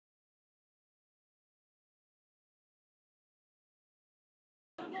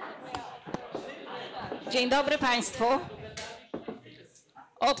Dzień dobry Państwu.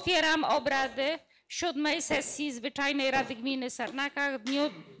 Otwieram obrady 7. sesji zwyczajnej Rady Gminy Sarnakach w dniu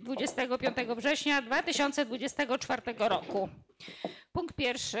 25 września 2024 roku. Punkt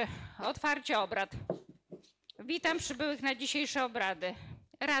pierwszy. Otwarcie obrad. Witam przybyłych na dzisiejsze obrady.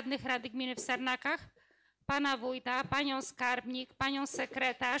 Radnych Rady Gminy w Sarnakach, pana wójta, panią skarbnik, panią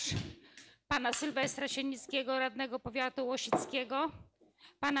sekretarz, pana Sylwestra Sienickiego, radnego powiatu łosickiego,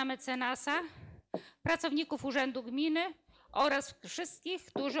 pana mecenasa, pracowników Urzędu Gminy oraz wszystkich,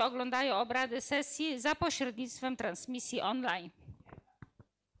 którzy oglądają obrady sesji za pośrednictwem transmisji online.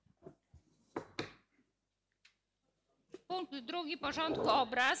 Punkt drugi porządku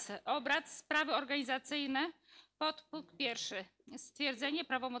obrad sprawy organizacyjne. Podpunkt pierwszy. Stwierdzenie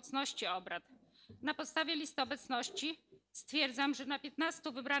prawomocności obrad. Na podstawie listy obecności stwierdzam, że na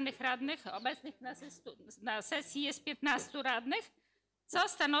 15 wybranych radnych obecnych na sesji jest 15 radnych, co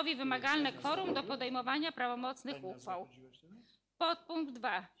stanowi wymagalne kworum do podejmowania prawomocnych uchwał. Podpunkt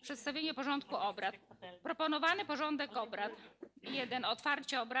 2. Przedstawienie porządku obrad. Proponowany porządek obrad. 1.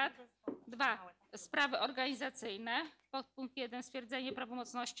 Otwarcie obrad. 2. Sprawy organizacyjne. Podpunkt 1. Stwierdzenie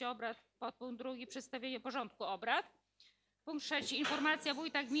prawomocności obrad. Podpunkt 2. Przedstawienie porządku obrad. Punkt 3. Informacja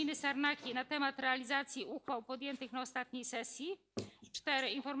wójta gminy Sarnaki na temat realizacji uchwał podjętych na ostatniej sesji. 4.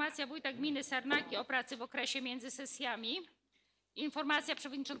 Informacja wójta gminy Sarnaki o pracy w okresie między sesjami. Informacja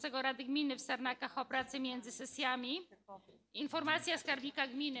przewodniczącego Rady Gminy w Sarnakach o pracy między sesjami. Informacja skarbnika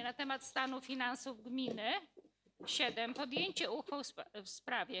gminy na temat stanu finansów gminy. 7. Podjęcie uchwał w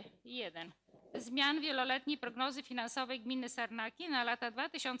sprawie 1. Zmian wieloletniej prognozy finansowej gminy Sarnaki na lata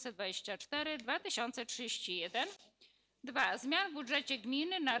 2024-2031. 2. Zmian w budżecie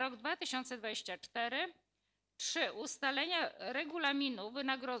gminy na rok 2024. 3. Ustalenia regulaminu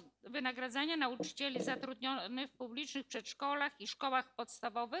wynagradzania nauczycieli zatrudnionych w publicznych przedszkolach i szkołach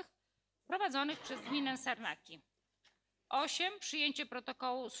podstawowych prowadzonych przez gminę Sarnaki. 8. Przyjęcie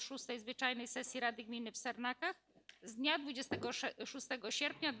protokołu z 6. zwyczajnej sesji Rady Gminy w Sarnakach z dnia 26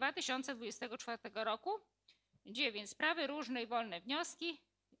 sierpnia 2024 roku. 9. Sprawy różne i wolne wnioski.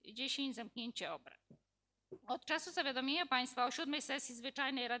 10. Zamknięcie obrad. Od czasu zawiadomienia Państwa o 7. sesji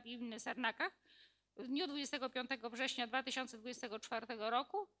zwyczajnej Rady Gminy w Sarnakach w dniu 25 września 2024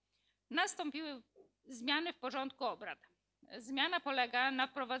 roku nastąpiły zmiany w porządku obrad. Zmiana polega na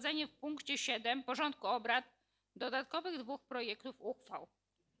wprowadzeniu w punkcie 7 porządku obrad dodatkowych 2 projektów uchwał.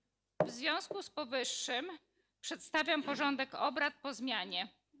 W związku z powyższym przedstawiam porządek obrad po zmianie.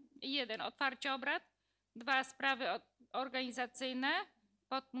 1. Otwarcie obrad. 2. Sprawy organizacyjne.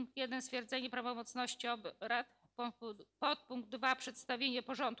 Podpunkt 1. Stwierdzenie prawomocności obrad. Podpunkt 2. Przedstawienie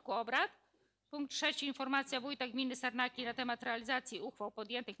porządku obrad. Punkt 3. Informacja wójta gminy Sarnaki na temat realizacji uchwał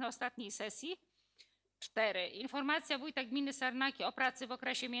podjętych na ostatniej sesji. 4. Informacja wójta gminy Sarnaki o pracy w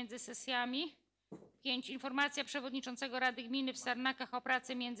okresie między sesjami. 5. Informacja przewodniczącego Rady Gminy w Sarnakach o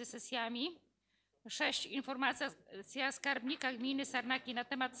pracy między sesjami. 6. Informacja skarbnika gminy Sarnaki na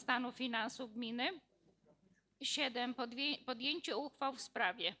temat stanu finansów gminy. 7. Podjęcie uchwał w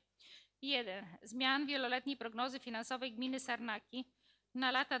sprawie 1. Zmian wieloletniej prognozy finansowej gminy Sarnaki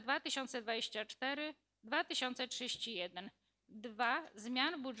na lata 2024-2031. 2.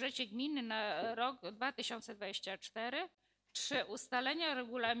 Zmian w budżecie gminy na rok 2024. 3. Ustalenia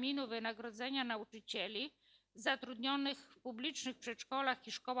regulaminu wynagrodzenia nauczycieli zatrudnionych w publicznych przedszkolach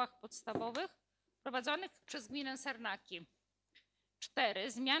i szkołach podstawowych prowadzonych przez gminę Sarnaki.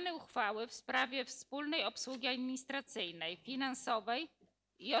 4. Zmiany uchwały w sprawie wspólnej obsługi administracyjnej, finansowej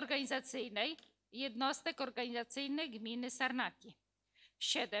i organizacyjnej jednostek organizacyjnych gminy Sarnaki.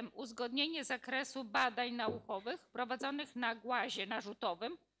 7. Uzgodnienie zakresu badań naukowych prowadzonych na głazie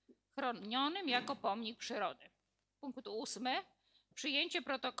narzutowym chronionym jako pomnik przyrody. Punkt 8. Przyjęcie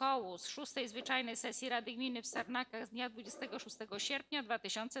protokołu z 6. zwyczajnej sesji Rady Gminy w Sarnakach z dnia 26 sierpnia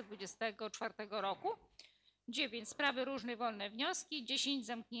 2024 roku. 9. Sprawy różne, wolne wnioski. 10.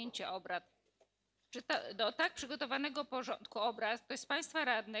 Zamknięcie obrad. Czy do tak przygotowanego porządku obrad ktoś z Państwa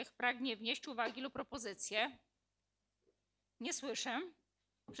radnych pragnie wnieść uwagi lub propozycje? Nie słyszę.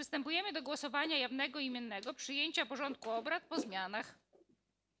 Przystępujemy do głosowania jawnego i imiennego przyjęcia porządku obrad po zmianach.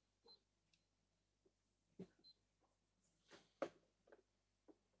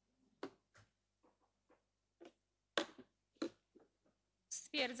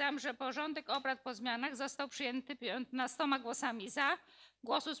 Stwierdzam, że porządek obrad po zmianach został przyjęty 15 głosami za.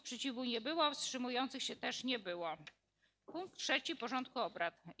 Głosu sprzeciwu nie było, wstrzymujących się też nie było. Punkt 3 porządku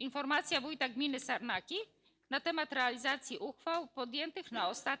obrad. Informacja wójta gminy Sarnaki na temat realizacji uchwał podjętych na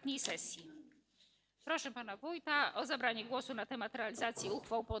ostatniej sesji. Proszę pana wójta o zabranie głosu na temat realizacji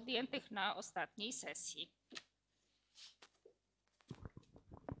uchwał podjętych na ostatniej sesji.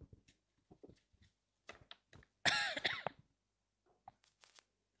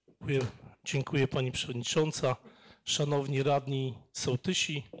 Dziękuję Pani Przewodnicząca, Szanowni Radni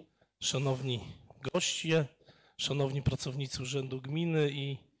Sołtysi, Szanowni Goście, Szanowni Pracownicy Urzędu Gminy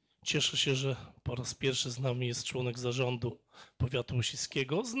i cieszę się, że po raz pierwszy z nami jest członek zarządu powiatu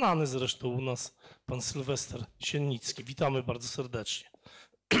łosieckiego, znany zresztą u nas pan Sylwester Siennicki. Witamy bardzo serdecznie.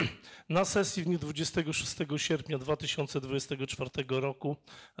 Na sesji w dniu 26 sierpnia 2024 roku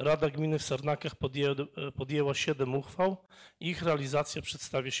Rada Gminy w Sarnakach podjęła 7 uchwał. Ich realizacja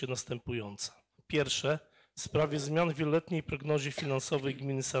przedstawia się następująca. Pierwsze, w sprawie zmian w wieloletniej prognozie finansowej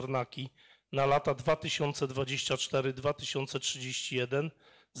gminy Sarnaki na lata 2024-2031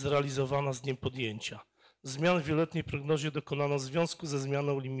 zrealizowana z dniem podjęcia. Zmian w wieloletniej prognozie dokonano w związku ze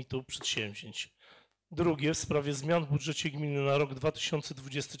zmianą limitu przedsięwzięć. Drugie, w sprawie zmian w budżecie gminy na rok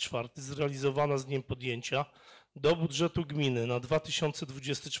 2024 zrealizowana z dniem podjęcia. Do budżetu gminy na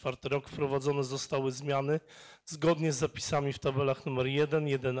 2024 rok wprowadzone zostały zmiany zgodnie z zapisami w tabelach nr 1,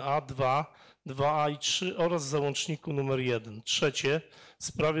 1a, 2, 2a i 3 oraz w załączniku nr 1. Trzecie, w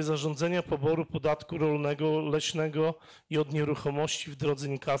sprawie zarządzenia poboru podatku rolnego, leśnego i od nieruchomości w drodze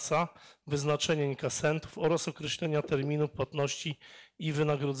inkasa, wyznaczenia inkasentów oraz określenia terminu płatności i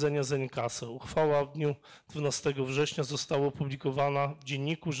wynagrodzenia za inkasę. Uchwała w dniu 12 września została opublikowana w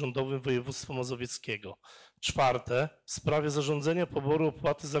Dzienniku Urzędowym Województwa Mazowieckiego. Czwarte, w sprawie zarządzenia poboru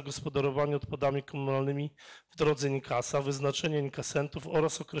opłaty za gospodarowanie odpadami komunalnymi w drodze inkasa, wyznaczenia inkasentów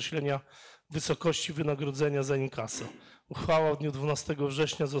oraz określenia wysokości wynagrodzenia za inkasę. Uchwała w dniu 12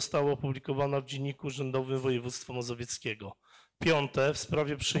 września została opublikowana w Dzienniku Urzędowym Województwa Mazowieckiego. Piąte, w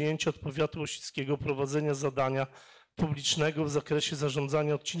sprawie przyjęcia od powiatu łosieckiego prowadzenia zadania publicznego w zakresie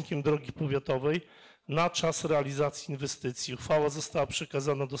zarządzania odcinkiem drogi powiatowej na czas realizacji inwestycji. Uchwała została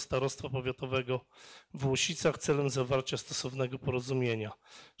przekazana do Starostwa Powiatowego w Łosicach celem zawarcia stosownego porozumienia.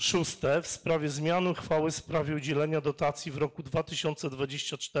 Szóste, w sprawie zmiany uchwały w sprawie udzielenia dotacji w roku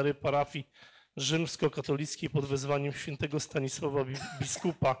 2024 parafii rzymskokatolickiej pod wezwaniem świętego Stanisława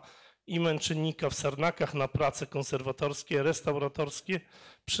biskupa i męczennika w Sarnakach na prace konserwatorskie, restauratorskie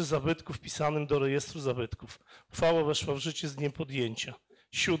przy zabytku wpisanym do rejestru zabytków. Uchwała weszła w życie z dniem podjęcia.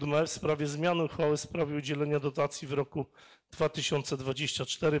 Siódme, w sprawie zmiany uchwały w sprawie udzielenia dotacji w roku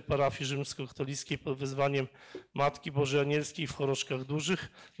 2024 parafii rzymskokatolickiej pod wezwaniem Matki Bożej Anielskiej w Choroszkach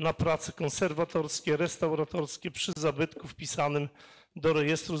Dużych na prace konserwatorskie, restauratorskie przy zabytku wpisanym do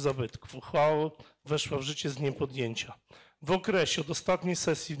rejestru zabytków. Uchwała weszła w życie z dniem podjęcia. W okresie od ostatniej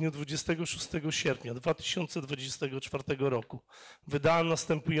sesji w dniu 26 sierpnia 2024 roku wydałem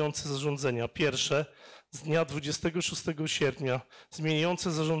następujące zarządzenia. Pierwsze, z dnia 26 sierpnia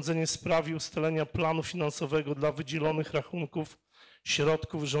zmieniające zarządzenie w sprawie ustalenia planu finansowego dla wydzielonych rachunków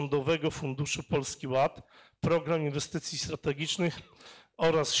środków Rządowego Funduszu Polski Ład, Program Inwestycji Strategicznych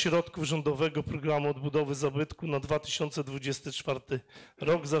oraz środków Rządowego Programu Odbudowy Zabytku na 2024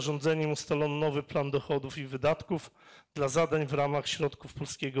 rok. Zarządzeniem ustalono nowy plan dochodów i wydatków dla zadań w ramach środków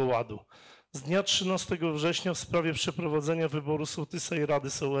Polskiego Ładu. Z dnia 13 września w sprawie przeprowadzenia wyboru sołtysa i Rady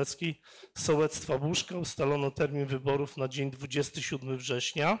Sołeckiej sołectwa Buszka ustalono termin wyborów na dzień 27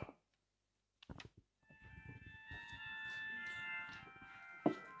 września.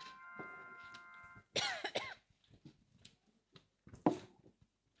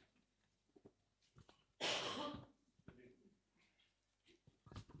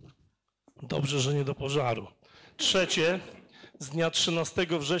 Dobrze, że nie do pożaru. Trzecie, z dnia 13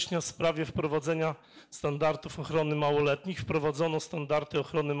 września w sprawie wprowadzenia standardów ochrony małoletnich wprowadzono standardy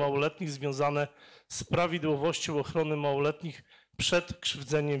ochrony małoletnich związane z prawidłowością ochrony małoletnich przed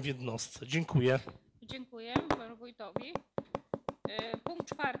krzywdzeniem w jednostce. Dziękuję. Dziękuję panu wójtowi.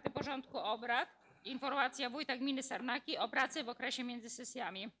 Punkt 4 porządku obrad. Informacja wójta gminy Sarnaki o pracy w okresie między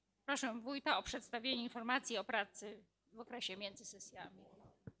sesjami. Proszę wójta o przedstawienie informacji o pracy w okresie między sesjami.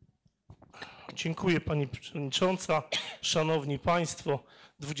 Dziękuję Pani Przewodnicząca. Szanowni Państwo,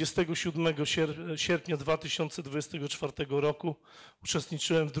 27 sierpnia 2024 roku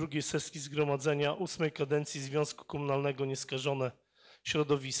uczestniczyłem w drugiej sesji Zgromadzenia 8 kadencji Związku Komunalnego Nieskażone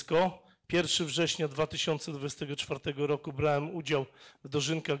Środowisko. 1 września 2024 roku brałem udział w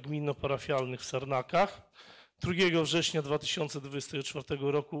dożynkach gminno-parafialnych w Sarnakach. 2 września 2024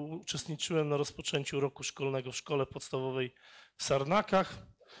 roku uczestniczyłem na rozpoczęciu roku szkolnego w Szkole Podstawowej w Sarnakach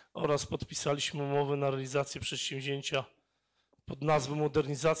oraz podpisaliśmy umowę na realizację przedsięwzięcia pod nazwą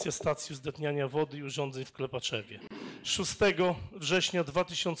Modernizacja stacji uzdatniania wody i urządzeń w Klepaczewie. 6 września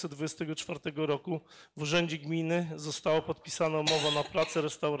 2024 roku w Urzędzie Gminy została podpisana umowa na prace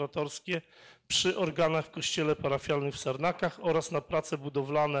restauratorskie przy organach w Kościele Parafialnym w Sarnakach oraz na prace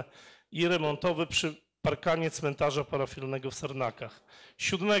budowlane i remontowe przy parkanie cmentarza parafialnego w Sarnakach.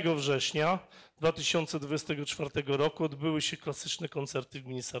 7 września 2024 roku odbyły się klasyczne koncerty w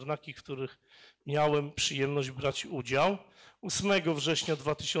gminie Sarnaki, w których miałem przyjemność brać udział. 8 września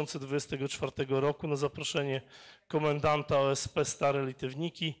 2024 roku na zaproszenie komendanta OSP Stare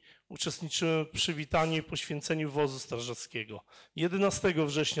Litewniki uczestniczyłem w przywitaniu i poświęceniu wozu strażackiego. 11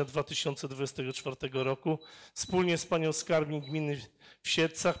 września 2024 roku wspólnie z panią skarbnik gminy w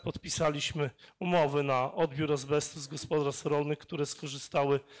Siedlcach podpisaliśmy umowy na odbiór azbestu z gospodarstw rolnych, które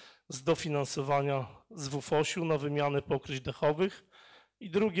skorzystały z dofinansowania z WFOŚ-u na wymianę pokryć dachowych. I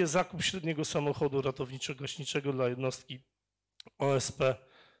drugie, zakup średniego samochodu ratowniczo-gaśniczego dla jednostki OSP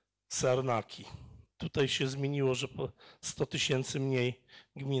Sarnaki. Tutaj się zmieniło, że po 100 000 mniej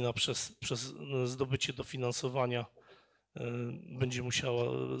gmina przez zdobycie dofinansowania będzie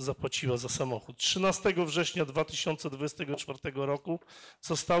zapłaciła za samochód. 13 września 2024 roku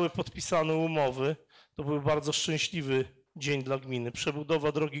zostały podpisane umowy. To był bardzo szczęśliwy dzień dla gminy.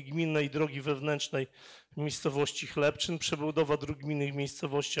 Przebudowa drogi gminnej i drogi wewnętrznej w miejscowości Chlebczyn, przebudowa dróg gminnych w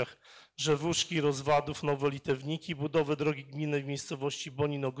miejscowościach Rzewuszki, Rozwadów, Nowe Litewniki, budowę drogi gminnej w miejscowości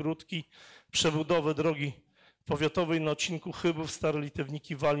Bonin-Ogródki, przebudowę drogi powiatowej na odcinku Chybów, Stare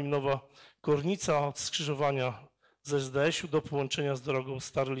Litewniki, Walim, Nowa Kornica od skrzyżowania z SDS-u do połączenia z drogą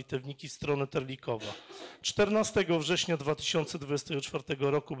Stare Litewniki w stronę Terlikowa. 14 września 2024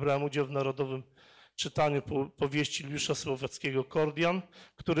 roku brałem udział w narodowym czytaniu powieści Juliusza Słowackiego Kordian,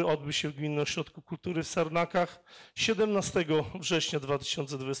 który odbył się w Gminnym Ośrodku Kultury w Sarnakach. 17 września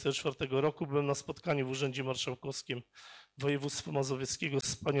 2024 roku byłem na spotkaniu w Urzędzie Marszałkowskim Województwa Mazowieckiego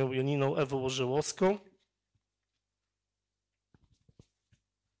z panią Janiną Ewą Orzełowską.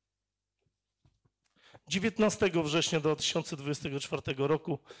 19 września 2024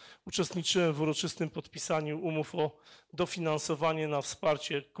 roku uczestniczyłem w uroczystym podpisaniu umów o dofinansowanie na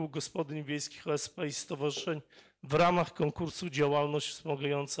wsparcie kół gospodyń wiejskich OSP i stowarzyszeń w ramach konkursu Działalność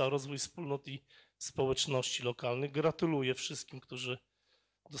wspomagająca rozwój wspólnot i społeczności lokalnych. Gratuluję wszystkim, którzy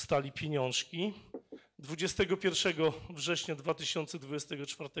dostali pieniążki. 21 września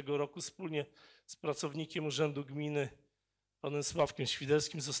 2024 roku wspólnie z pracownikiem Urzędu Gminy panem Sławkiem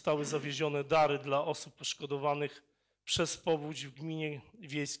Świderskim zostały zawiezione dary dla osób poszkodowanych przez powódź w gminie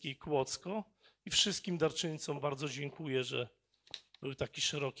wiejskiej Kłodzko i wszystkim darczyńcom bardzo dziękuję, że był taki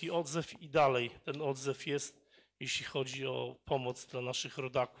szeroki odzew i dalej ten odzew jest, jeśli chodzi o pomoc dla naszych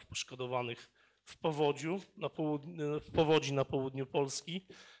rodaków poszkodowanych w powodzi na południu Polski.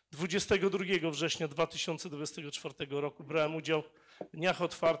 22 września 2024 roku brałem udział w Dniach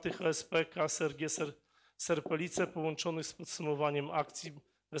Otwartych OSP KSRG Serpelice połączonych z podsumowaniem akcji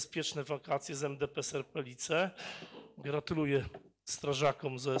Bezpieczne Wakacje z MDP Serpelice. Gratuluję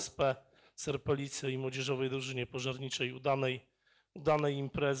strażakom z OSP Serpelice i Młodzieżowej Drużynie Pożarniczej udanej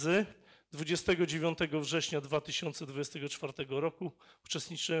imprezy. 29 września 2024 roku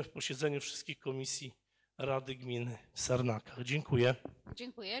uczestniczyłem w posiedzeniu wszystkich komisji Rady Gminy w Sarnakach. Dziękuję.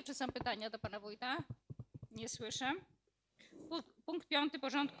 Dziękuję. Czy są pytania do pana wójta? Nie słyszę. Punkt 5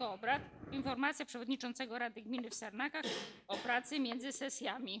 porządku obrad. Informacja przewodniczącego Rady Gminy w Sarnakach o pracy między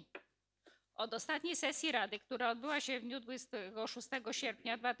sesjami. Od ostatniej sesji Rady, która odbyła się w dniu 26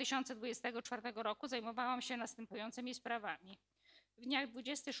 sierpnia 2024 roku, zajmowałam się następującymi sprawami. W dniach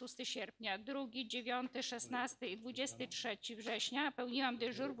 26 sierpnia, 2, 9, 16 i 23 września pełniłam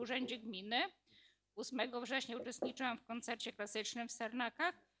dyżur w Urzędzie Gminy. 8 września uczestniczyłam w koncercie klasycznym w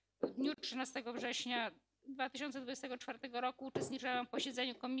Sarnakach. W dniu 13 września 2024 roku uczestniczyłam w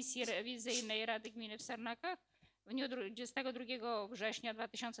posiedzeniu Komisji Rewizyjnej Rady Gminy w Sarnakach. W dniu 22 września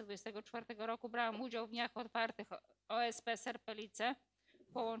 2024 roku brałam udział w Dniach Otwartych OSP Serpelice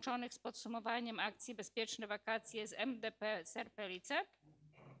połączonych z podsumowaniem akcji Bezpieczne Wakacje z MDP Serpelice.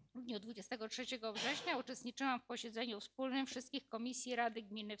 W dniu 23 września uczestniczyłam w posiedzeniu wspólnym wszystkich komisji Rady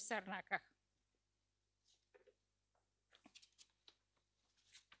Gminy w Sarnakach.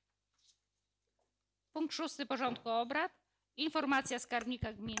 Punkt 6 porządku obrad. Informacja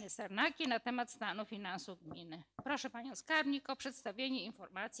skarbnika gminy Sarnaki na temat stanu finansów gminy. Proszę panią skarbnik o przedstawienie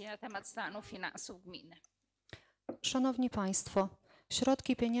informacji na temat stanu finansów gminy. Szanowni Państwo,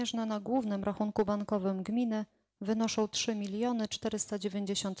 środki pieniężne na głównym rachunku bankowym gminy wynoszą 3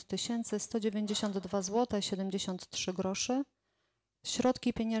 490 192 zł 73 groszy.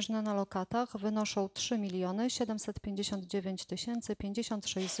 Środki pieniężne na lokatach wynoszą 3 759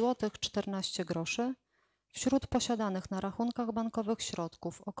 056 zł 14 groszy. Wśród posiadanych na rachunkach bankowych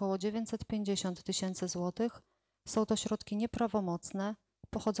środków około 950 000 zł są to środki nieprawomocne,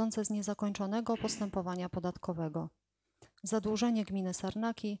 pochodzące z niezakończonego postępowania podatkowego. Zadłużenie gminy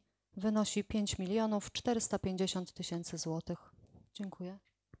Sarnaki wynosi 5 450 000 zł. Dziękuję.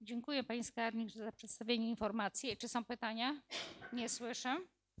 Dziękuję pani skarbnik za przedstawienie informacji. Czy są pytania? Nie słyszę.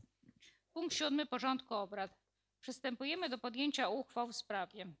 Punkt 7 porządku obrad. Przystępujemy do podjęcia uchwał w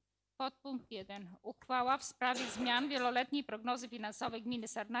sprawie. Podpunkt 1. Uchwała w sprawie zmian wieloletniej prognozy finansowej gminy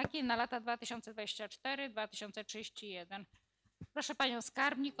Sarnaki na lata 2024-2031. Proszę panią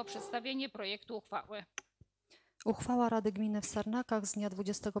skarbnik o przedstawienie projektu uchwały. Uchwała Rady Gminy w Sarnakach z dnia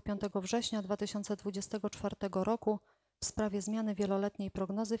 25 września 2024 roku w sprawie zmiany wieloletniej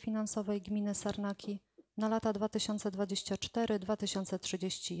prognozy finansowej gminy Sarnaki na lata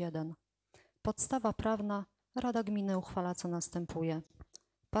 2024-2031. Podstawa prawna. Rada Gminy uchwala co następuje.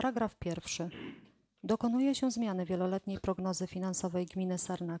 Paragraf 1. Dokonuje się zmiany wieloletniej prognozy finansowej gminy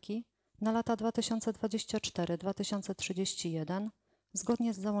Sarnaki na lata 2024-2031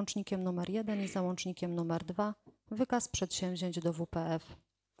 zgodnie z załącznikiem nr 1 i załącznikiem nr 2 wykaz przedsięwzięć do WPF.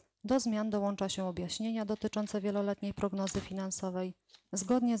 Do zmian dołącza się objaśnienia dotyczące wieloletniej prognozy finansowej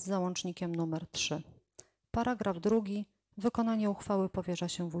zgodnie z załącznikiem nr 3. Paragraf 2. Wykonanie uchwały powierza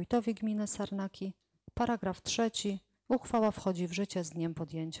się wójtowi gminy Sarnaki. Paragraf 3. Uchwała wchodzi w życie z dniem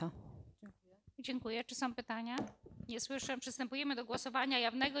podjęcia. Dziękuję. Czy są pytania? Nie słyszę. Przystępujemy do głosowania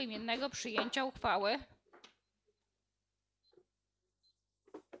jawnego imiennego przyjęcia uchwały.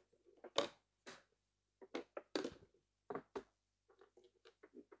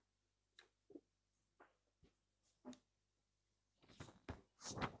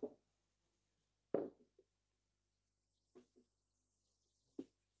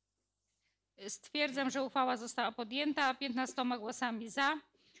 Stwierdzam, że uchwała została podjęta 15 głosami za.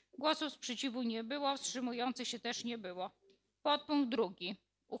 Głosów sprzeciwu nie było, wstrzymujących się też nie było. Podpunkt 2.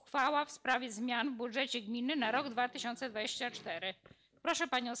 Uchwała w sprawie zmian w budżecie gminy na rok 2024. Proszę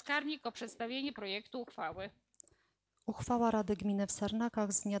panią skarbnik o przedstawienie projektu uchwały. Uchwała Rady Gminy w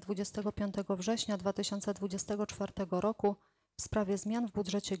Sarnakach z dnia 25 września 2024 roku w sprawie zmian w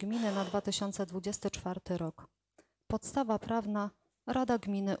budżecie gminy na 2024 rok. Podstawa prawna. Rada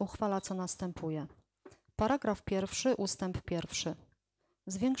Gminy uchwala co następuje. Paragraf 1 ustęp 1.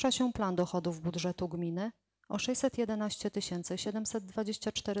 Zwiększa się plan dochodów budżetu gminy o 611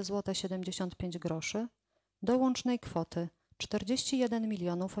 724 zł 75 groszy do łącznej kwoty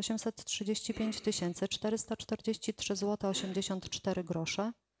 41 835 443 zł 84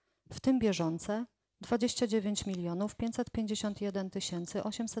 grosze, w tym bieżące 29 551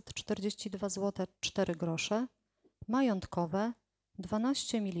 842 zł 4 grosze, majątkowe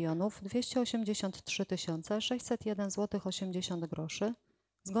 12 283 601 zł 80 groszy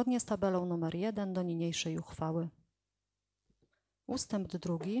zgodnie z tabelą nr 1 do niniejszej uchwały. Ustęp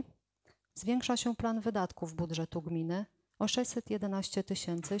 2. Zwiększa się plan wydatków budżetu gminy o 611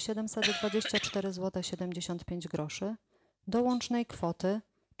 724 zł 75 groszy do łącznej kwoty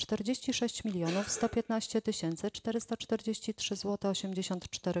 46 115 443 zł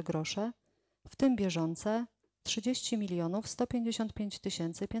 84 grosze, w tym bieżące 30 155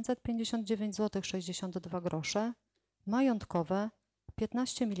 559 zł 62 grosze, majątkowe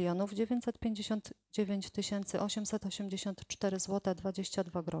 15 959 884 zł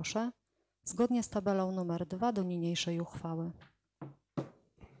 22 grosze zgodnie z tabelą nr 2 do niniejszej uchwały.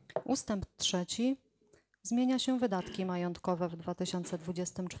 Ustęp 3. Zmienia się wydatki majątkowe w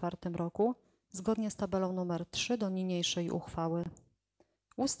 2024 roku zgodnie z tabelą nr 3 do niniejszej uchwały.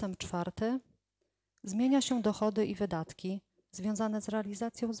 Ustęp 4. Zmienia się dochody i wydatki związane z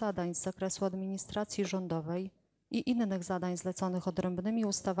realizacją zadań z zakresu administracji rządowej i innych zadań zleconych odrębnymi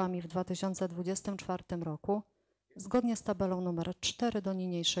ustawami w 2024 roku zgodnie z tabelą nr 4 do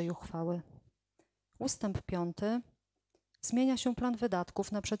niniejszej uchwały. Ustęp 5. Zmienia się plan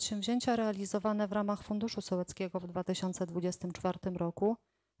wydatków na przedsięwzięcia realizowane w ramach Funduszu Sołeckiego w 2024 roku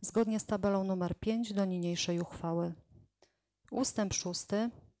zgodnie z tabelą nr 5 do niniejszej uchwały. Ustęp 6.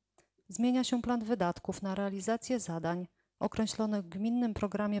 Zmienia się plan wydatków na realizację zadań określonych w Gminnym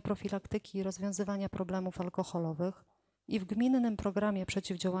Programie Profilaktyki i Rozwiązywania Problemów Alkoholowych i w Gminnym Programie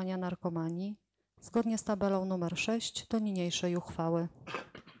Przeciwdziałania Narkomanii zgodnie z tabelą nr 6 do niniejszej uchwały.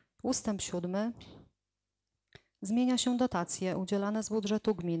 Ustęp 7. Zmienia się dotacje udzielane z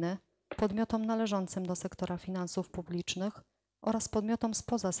budżetu gminy podmiotom należącym do sektora finansów publicznych oraz podmiotom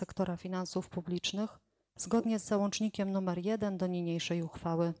spoza sektora finansów publicznych zgodnie z załącznikiem nr 1 do niniejszej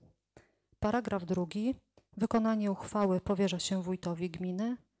uchwały. Paragraf 2. Wykonanie uchwały powierza się wójtowi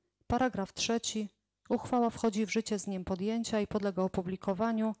gminy. Paragraf 3. Uchwała wchodzi w życie z dniem podjęcia i podlega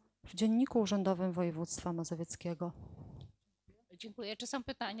opublikowaniu w Dzienniku Urzędowym Województwa Mazowieckiego. Dziękuję. Czy są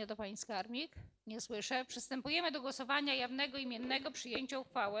pytania do pani skarbnik? Nie słyszę. Przystępujemy do głosowania jawnego imiennego przyjęcia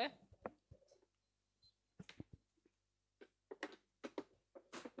uchwały.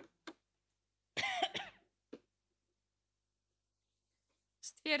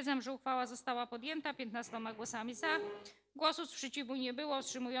 Stwierdzam, że uchwała została podjęta 15 głosami za. Głosów sprzeciwu nie było,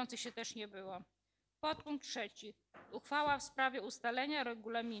 wstrzymujących się też nie było. Podpunkt 3. Uchwała w sprawie ustalenia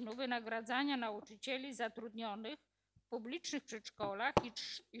regulaminu wynagradzania nauczycieli zatrudnionych w publicznych przedszkolach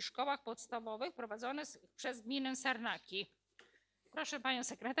i szkołach podstawowych prowadzonych przez gminę Sarnaki. Proszę panią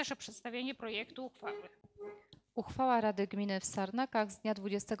sekretarz o przedstawienie projektu uchwały. Uchwała Rady Gminy w Sarnakach z dnia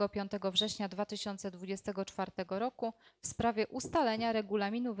 25 września 2024 roku w sprawie ustalenia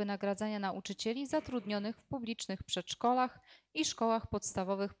regulaminu wynagradzania nauczycieli zatrudnionych w publicznych przedszkolach i szkołach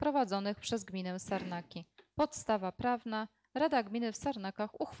podstawowych prowadzonych przez gminę Sarnaki. Podstawa prawna. Rada Gminy w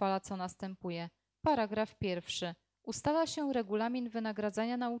Sarnakach uchwala, co następuje. Paragraf 1. Ustala się regulamin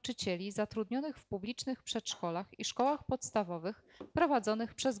wynagradzania nauczycieli zatrudnionych w publicznych przedszkolach i szkołach podstawowych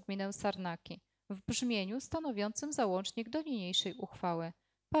prowadzonych przez gminę Sarnaki w brzmieniu stanowiącym załącznik do niniejszej uchwały.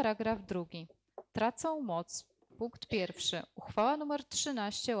 Paragraf 2. Tracą moc. Punkt 1. Uchwała nr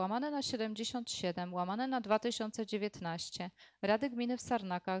 13/77/2019 Rady Gminy w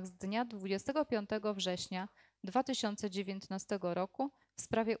Sarnakach z dnia 25 września 2019 roku w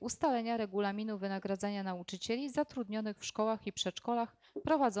sprawie ustalenia regulaminu wynagradzania nauczycieli zatrudnionych w szkołach i przedszkolach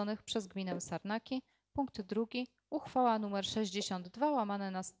prowadzonych przez gminę Sarnaki. Punkt 2. Uchwała nr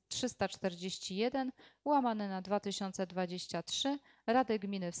 62/341/2023 Rady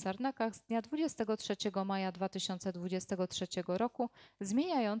Gminy w Sarnakach z dnia 23 maja 2023 roku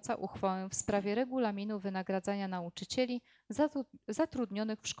zmieniająca uchwałę w sprawie regulaminu wynagradzania nauczycieli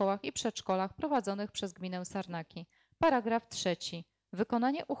zatrudnionych w szkołach i przedszkolach prowadzonych przez gminę Sarnaki. Paragraf 3.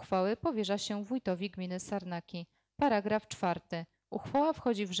 Wykonanie uchwały powierza się wójtowi gminy Sarnaki. Paragraf 4. Uchwała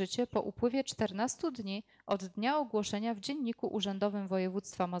wchodzi w życie po upływie 14 dni od dnia ogłoszenia w Dzienniku Urzędowym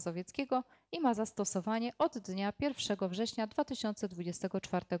Województwa Mazowieckiego i ma zastosowanie od dnia 1 września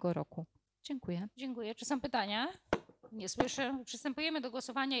 2024 roku. Dziękuję. Dziękuję. Czy są pytania? Nie słyszę. Przystępujemy do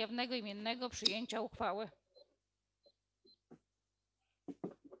głosowania jawnego imiennego przyjęcia uchwały.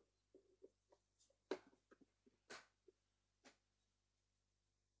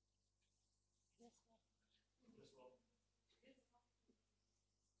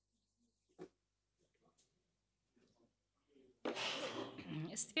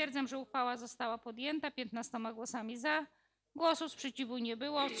 Stwierdzam, że uchwała została podjęta 15 głosami za. Głosów sprzeciwu nie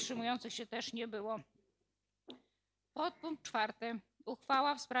było, wstrzymujących się też nie było. Podpunkt 4.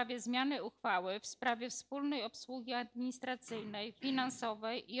 Uchwała w sprawie zmiany uchwały w sprawie wspólnej obsługi administracyjnej,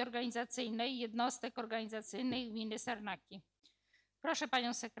 finansowej i organizacyjnej jednostek organizacyjnych gminy Sarnaki. Proszę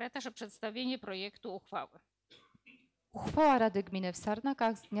panią sekretarz o przedstawienie projektu uchwały. Uchwała Rady Gminy w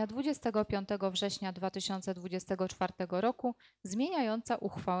Sarnakach z dnia 25 września 2024 roku zmieniająca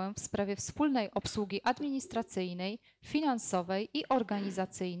uchwałę w sprawie wspólnej obsługi administracyjnej, finansowej i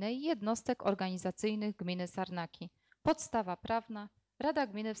organizacyjnej jednostek organizacyjnych gminy Sarnaki. Podstawa prawna. Rada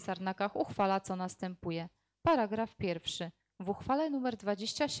Gminy w Sarnakach uchwala, co następuje. Paragraf 1. W uchwale nr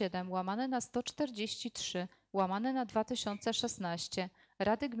 27/143/2016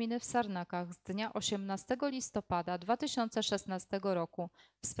 Rady Gminy w Sarnakach z dnia 18 listopada 2016 roku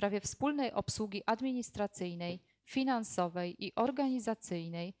w sprawie wspólnej obsługi administracyjnej, finansowej i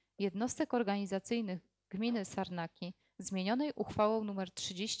organizacyjnej jednostek organizacyjnych gminy Sarnaki zmienionej uchwałą nr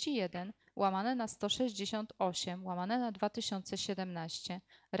 31/168/2017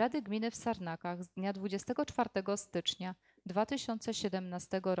 Rady Gminy w Sarnakach z dnia 24 stycznia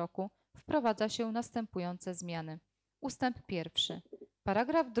 2017 roku wprowadza się następujące zmiany. Ustęp 1.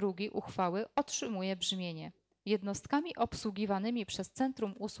 Paragraf 2 uchwały otrzymuje brzmienie. Jednostkami obsługiwanymi przez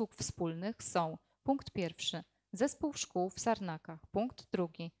Centrum Usług Wspólnych są: punkt 1. Zespół szkół w Sarnakach. Punkt 2.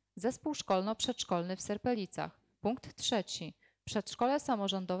 Zespół szkolno-przedszkolny w Serpelicach. Punkt 3. Przedszkole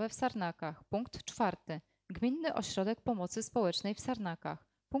samorządowe w Sarnakach. Punkt 4. Gminny Ośrodek Pomocy Społecznej w Sarnakach.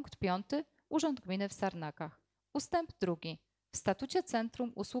 Punkt 5. Urząd Gminy w Sarnakach. Ustęp 2. W statucie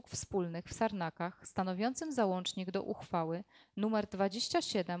Centrum Usług Wspólnych w Sarnakach stanowiącym załącznik do uchwały nr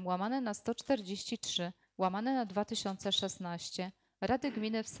 27/143/2016 Rady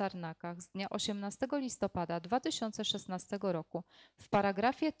Gminy w Sarnakach z dnia 18 listopada 2016 roku w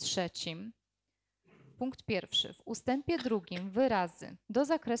paragrafie 3 punkt 1 w ustępie 2 wyrazy do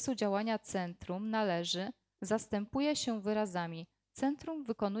zakresu działania centrum należy zastępuje się wyrazami centrum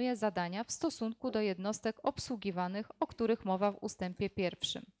wykonuje zadania w stosunku do jednostek obsługiwanych, o których mowa w ustępie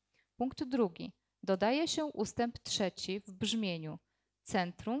 1. Punkt 2. Dodaje się ustęp 3 w brzmieniu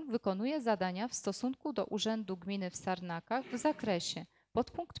centrum wykonuje zadania w stosunku do Urzędu Gminy w Sarnakach w zakresie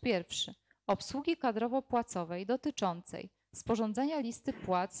podpunkt 1 obsługi kadrowo-płacowej dotyczącej sporządzania listy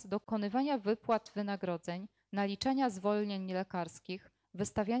płac, dokonywania wypłat wynagrodzeń, naliczania zwolnień lekarskich,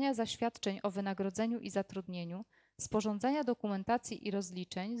 wystawiania zaświadczeń o wynagrodzeniu i zatrudnieniu, sporządzania dokumentacji i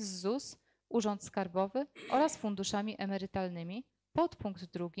rozliczeń z ZUS, Urząd Skarbowy oraz funduszami emerytalnymi. Podpunkt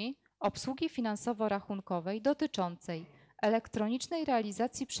 2. Obsługi finansowo-rachunkowej dotyczącej elektronicznej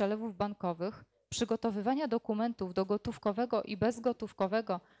realizacji przelewów bankowych, przygotowywania dokumentów do gotówkowego i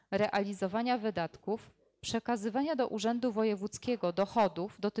bezgotówkowego realizowania wydatków, przekazywania do Urzędu Wojewódzkiego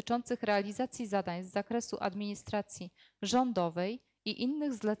dochodów dotyczących realizacji zadań z zakresu administracji rządowej i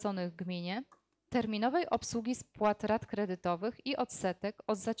innych zleconych gminie, terminowej obsługi spłat rat kredytowych i odsetek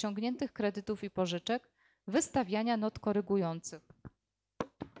od zaciągniętych kredytów i pożyczek, wystawiania not korygujących.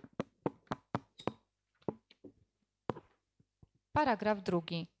 Paragraf 2.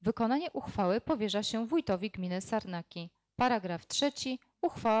 Wykonanie uchwały powierza się wójtowi gminy Sarnaki. Paragraf 3.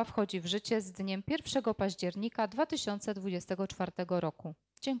 Uchwała wchodzi w życie z dniem 1 października 2024 roku.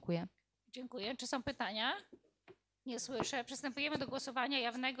 Dziękuję. Dziękuję. Czy są pytania? Nie słyszę. Przystępujemy do głosowania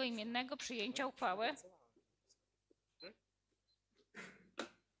jawnego imiennego przyjęcia uchwały.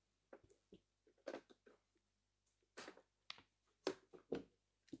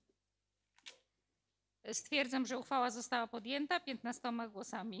 Stwierdzam, że uchwała została podjęta 15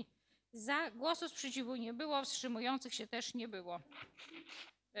 głosami za. Głosu sprzeciwu nie było, wstrzymujących się też nie było.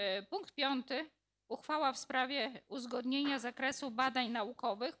 Punkt 5. Uchwała w sprawie uzgodnienia zakresu badań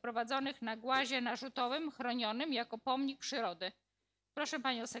naukowych prowadzonych na głazie narzutowym chronionym jako pomnik przyrody. Proszę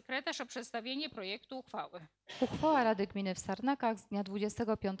panią sekretarz o przedstawienie projektu uchwały. Uchwała Rady Gminy w Sarnakach z dnia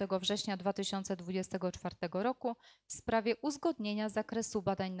 25 września 2024 roku w sprawie uzgodnienia zakresu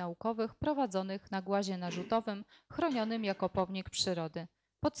badań naukowych prowadzonych na głazie narzutowym chronionym jako pomnik przyrody.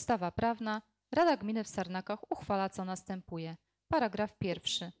 Podstawa prawna. Rada Gminy w Sarnakach uchwala, co następuje. Paragraf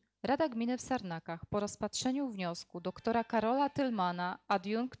 1. Rada Gminy w Sarnakach po rozpatrzeniu wniosku doktora Karola Tylmana,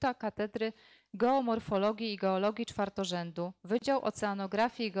 adiunkta Katedry Geomorfologii i Geologii czwartorzędu, Wydział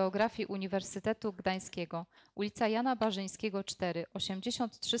Oceanografii i Geografii Uniwersytetu Gdańskiego, ulica Jana Barzyńskiego 4,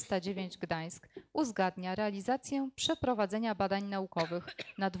 80309 Gdańsk, uzgadnia realizację przeprowadzenia badań naukowych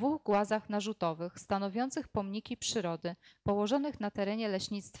na 2 głazach narzutowych stanowiących pomniki przyrody położonych na terenie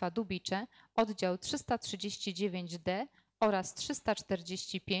Leśnictwa Dubicze, oddział 339D oraz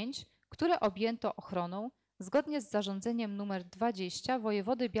 345, które objęto ochroną zgodnie z zarządzeniem nr 20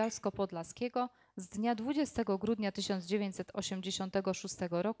 wojewody bialsko-podlaskiego z dnia 20 grudnia 1986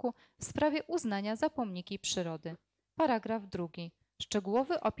 roku w sprawie uznania za pomniki przyrody. Paragraf 2.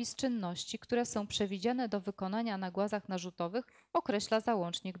 Szczegółowy opis czynności, które są przewidziane do wykonania na głazach narzutowych, określa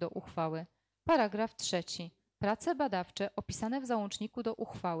załącznik do uchwały. Paragraf 3. Prace badawcze opisane w załączniku do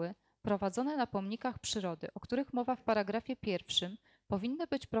uchwały prowadzone na pomnikach przyrody, o których mowa w paragrafie 1, powinny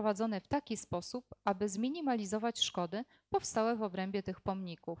być prowadzone w taki sposób, aby zminimalizować szkody powstałe w obrębie tych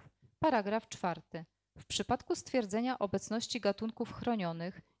pomników. Paragraf 4. W przypadku stwierdzenia obecności gatunków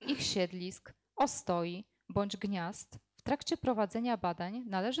chronionych, ich siedlisk, ostoi bądź gniazd, w trakcie prowadzenia badań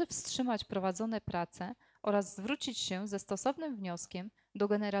należy wstrzymać prowadzone prace oraz zwrócić się ze stosownym wnioskiem do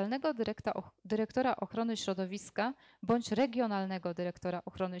Generalnego Dyrektora Ochrony Środowiska bądź Regionalnego Dyrektora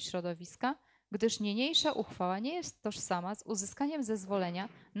Ochrony Środowiska, gdyż niniejsza uchwała nie jest tożsama z uzyskaniem zezwolenia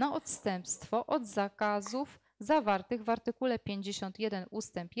na odstępstwo od zakazów zawartych w artykule 51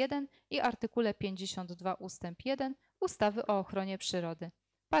 ust. 1 i artykule 52 ust. 1 ustawy o ochronie przyrody.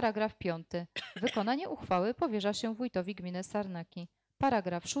 Paragraf 5. Wykonanie uchwały powierza się wójtowi gminy Sarnaki.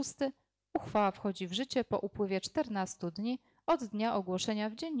 Paragraf 6. Uchwała wchodzi w życie po upływie 14 dni od dnia ogłoszenia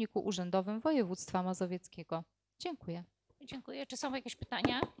w Dzienniku Urzędowym Województwa Mazowieckiego. Dziękuję. Dziękuję. Czy są jakieś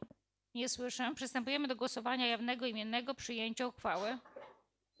pytania? Nie słyszę. Przystępujemy do głosowania jawnego imiennego przyjęcia uchwały.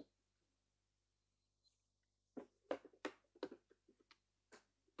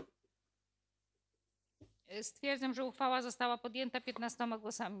 Stwierdzam, że uchwała została podjęta 15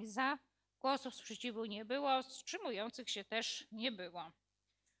 głosami za. Głosów sprzeciwu nie było. Wstrzymujących się też nie było.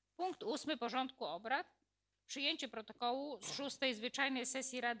 Punkt 8 porządku obrad. Przyjęcie protokołu z 6. zwyczajnej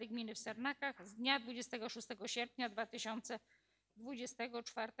sesji Rady Gminy w Sarnakach z dnia 26 sierpnia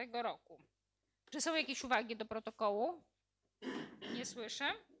 2024 roku. Czy są jakieś uwagi do protokołu? Nie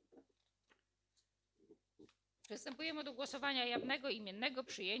słyszę. Przystępujemy do głosowania jawnego imiennego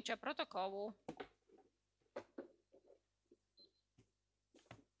przyjęcia protokołu.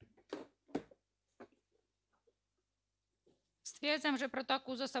 Stwierdzam, że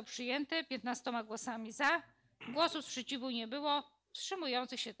protokół został przyjęty 15 głosami za. Głosów sprzeciwu nie było.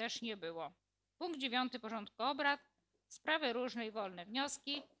 Wstrzymujących się też nie było. Punkt 9 porządku obrad. Sprawy różne i wolne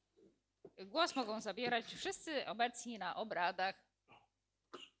wnioski. Głos mogą zabierać wszyscy obecni na obradach.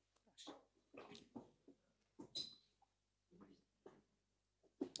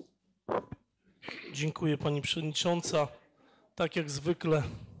 Dziękuję pani przewodnicząca. Tak jak zwykle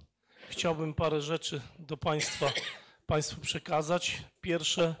chciałbym parę rzeczy do Państwu przekazać.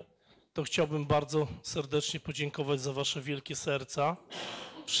 Pierwsze, to chciałbym bardzo serdecznie podziękować za Wasze wielkie serca.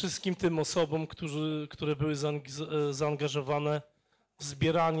 Wszystkim tym osobom, które były zaangażowane w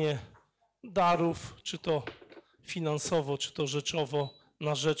zbieranie darów, czy to finansowo, czy to rzeczowo,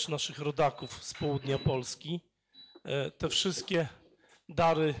 na rzecz naszych rodaków z południa Polski. Te wszystkie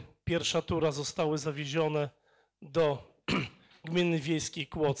dary, pierwsza tura, zostały zawiezione do gminy wiejskiej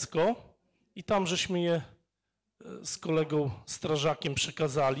Kłodzko i tam żeśmy je z kolegą strażakiem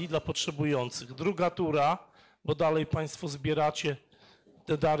przekazali dla potrzebujących. Druga tura, bo dalej Państwo zbieracie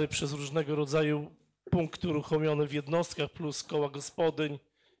te dary przez różnego rodzaju punkty uruchomione w jednostkach plus koła gospodyń,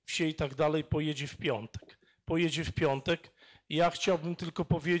 wsie i tak dalej, pojedzie w piątek. Ja chciałbym tylko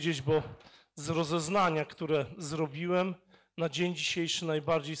powiedzieć, bo z rozeznania, które zrobiłem, na dzień dzisiejszy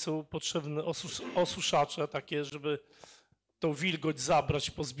najbardziej są potrzebne osuszacze, takie, żeby tą wilgoć zabrać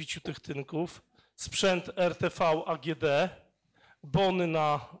po zbiciu tych tynków, sprzęt RTV AGD, bony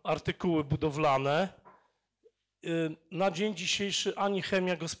na artykuły budowlane. Na dzień dzisiejszy ani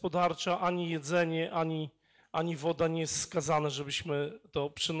chemia gospodarcza, ani jedzenie, ani woda nie jest wskazane, żebyśmy to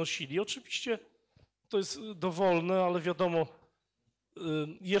przynosili. Oczywiście to jest dowolne, ale wiadomo,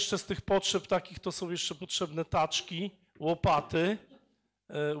 jeszcze z tych potrzeb takich to są jeszcze potrzebne taczki, łopaty,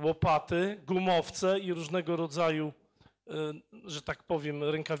 gumowce i różnego rodzaju, że tak powiem,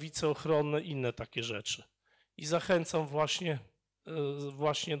 rękawice ochronne i inne takie rzeczy. I zachęcam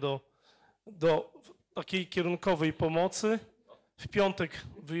właśnie do takiej kierunkowej pomocy. W piątek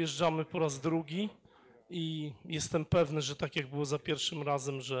wyjeżdżamy po raz drugi i jestem pewny, że tak jak było za pierwszym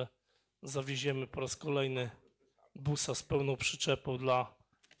razem, że zawieziemy po raz kolejny busa z pełną przyczepą dla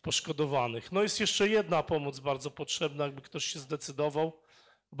poszkodowanych. No jest jeszcze jedna pomoc bardzo potrzebna, jakby ktoś się zdecydował,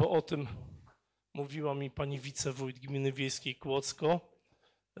 bo o tym mówiła mi pani wicewójt gminy wiejskiej Kłodzko.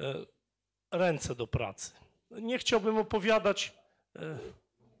 Ręce do pracy. Nie chciałbym opowiadać.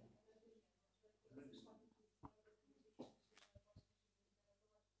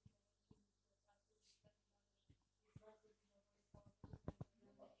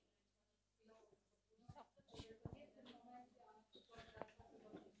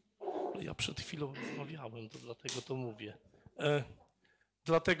 Ja przed chwilą rozmawiałem, to dlatego to mówię.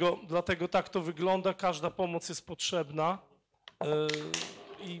 Dlatego tak to wygląda, każda pomoc jest potrzebna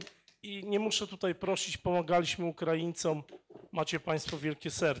i nie muszę tutaj prosić, pomagaliśmy Ukraińcom, macie Państwo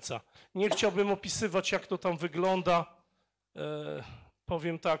wielkie serca. Nie chciałbym opisywać, jak to tam wygląda,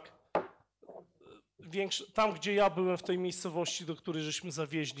 powiem tak, tam gdzie ja byłem w tej miejscowości, do której żeśmy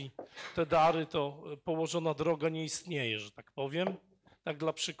zawieźli te dary, to położona droga nie istnieje, że tak powiem, tak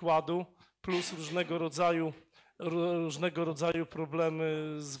dla przykładu, plus różnego rodzaju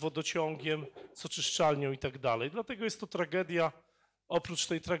problemy z wodociągiem, z oczyszczalnią i tak dalej. Dlatego jest to tragedia, oprócz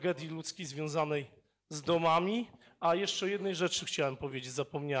tej tragedii ludzkiej związanej z domami. A jeszcze jednej rzeczy chciałem powiedzieć,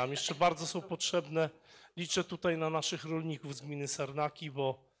 zapomniałem. Jeszcze bardzo są potrzebne, liczę tutaj na naszych rolników z gminy Sarnaki,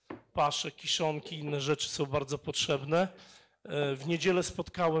 bo pasze, kiszonki, inne rzeczy są bardzo potrzebne. W niedzielę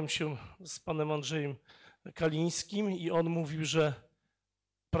spotkałem się z panem Andrzejem Kalińskim i on mówił, że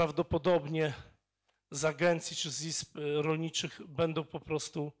prawdopodobnie z agencji czy z izb rolniczych będą po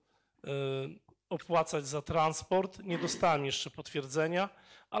prostu opłacać za transport. Nie dostałem jeszcze potwierdzenia,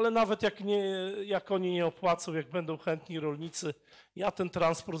 ale nawet jak oni nie opłacą, jak będą chętni rolnicy, ja ten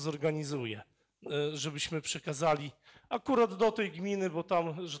transport zorganizuję, żebyśmy przekazali akurat do tej gminy, bo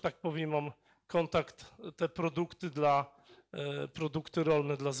tam, że tak powiem, mam kontakt, te produkty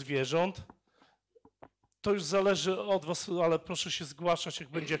rolne dla zwierząt. To już zależy od Was, ale proszę się zgłaszać, jak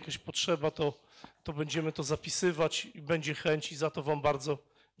będzie jakaś potrzeba, to będziemy to zapisywać i będzie chęć i za to Wam bardzo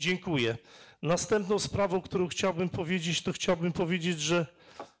dziękuję. Następną sprawą, którą chciałbym powiedzieć, że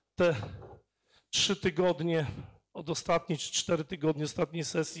te 3 tygodnie od ostatniej, czy 4 tygodnie ostatniej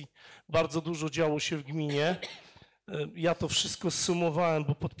sesji bardzo dużo działo się w gminie. Ja to wszystko zsumowałem,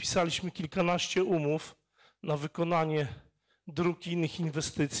 bo podpisaliśmy kilkanaście umów na wykonanie dróg i innych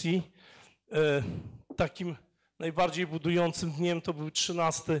inwestycji. Takim najbardziej budującym dniem to był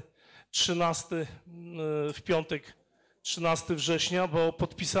 13 w piątek, 13 września, bo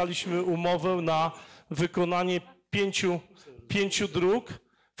podpisaliśmy umowę na wykonanie 5 dróg.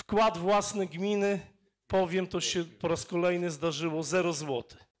 Wkład własny gminy, powiem, to się po raz kolejny zdarzyło, 0 zł.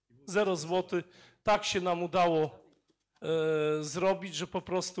 0 zł. Tak się nam udało zrobić, że po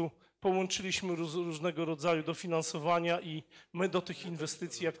prostu połączyliśmy różnego rodzaju dofinansowania i my do tych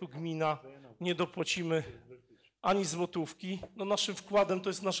inwestycji jako gmina nie dopłacimy ani złotówki. No naszym wkładem to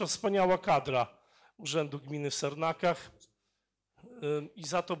jest nasza wspaniała kadra Urzędu Gminy w Sarnakach i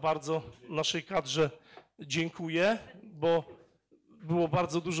za to bardzo naszej kadrze dziękuję, bo było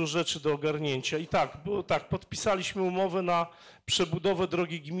bardzo dużo rzeczy do ogarnięcia. I tak, było tak, podpisaliśmy umowę na przebudowę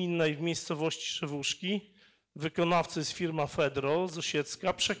drogi gminnej w miejscowości Szewuszki. Wykonawcą jest firma Fedro z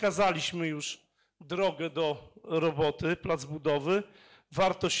Osiecka. Przekazaliśmy już drogę do roboty, plac budowy.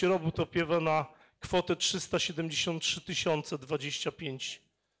 Wartość robót opiewa na kwotę 373 025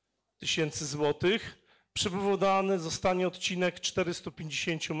 tysięcy złotych. Przebudowany zostanie odcinek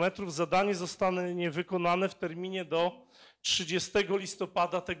 450 metrów. Zadanie zostanie wykonane w terminie do 30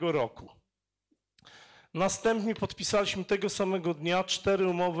 listopada tego roku. Następnie podpisaliśmy tego samego dnia 4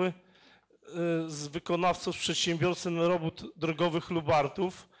 umowy z wykonawcą, z przedsiębiorcą robót drogowych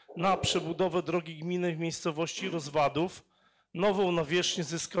Lubartów na przebudowę drogi gminnej w miejscowości Rozwadów. Nową nawierzchnię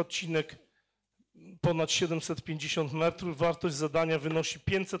zyska odcinek ponad 750 metrów. Wartość zadania wynosi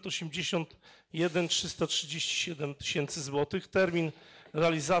 581 337 tysięcy złotych. Termin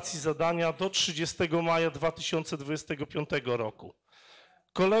realizacji zadania do 30 maja 2025 roku.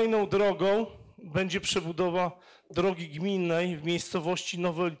 Kolejną drogą będzie przebudowa drogi gminnej w miejscowości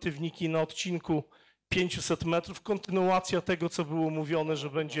Nowe Litywniki na odcinku 500 metrów. Kontynuacja tego, co było mówione, że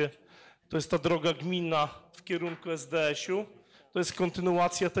będzie, to jest ta droga gminna w kierunku SDS-u. To jest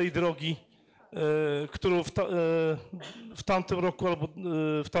kontynuacja tej drogi, którą w tamtym roku albo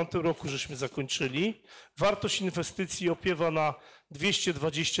w tamtym roku żeśmy zakończyli. Wartość inwestycji opiewa na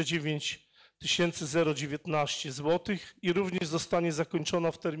 229 019 zł i również zostanie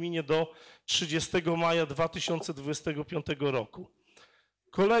zakończona w terminie do 30 maja 2025 roku.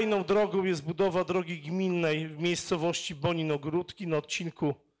 Kolejną drogą jest budowa drogi gminnej w miejscowości Bonin-Ogródki na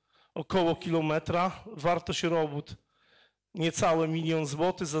odcinku około kilometra. Wartość robót niecałe 1 000 000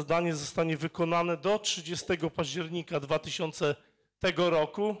 zł. Zadanie zostanie wykonane do 30 października 2000 tego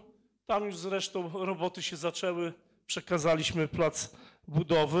roku. Tam już zresztą roboty się zaczęły, przekazaliśmy plac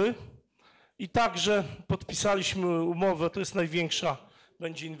budowy. I także podpisaliśmy umowę, to jest największa,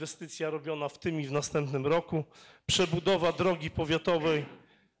 będzie inwestycja robiona w tym i w następnym roku. Przebudowa drogi powiatowej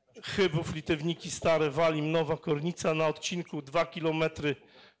Chybów, Litewniki Stare, Walim, Nowa Kornica na odcinku 2 km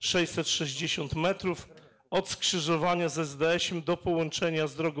 660 metrów od skrzyżowania z SDS-em do połączenia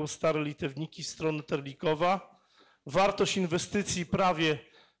z drogą Stare Litewniki w stronę Terlikowa. Wartość inwestycji prawie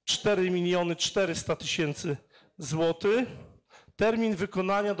 4 400 000 złotych. Termin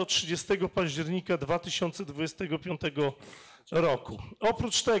wykonania do 30 października 2025 roku.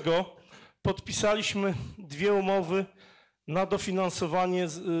 Oprócz tego podpisaliśmy 2 umowy na dofinansowanie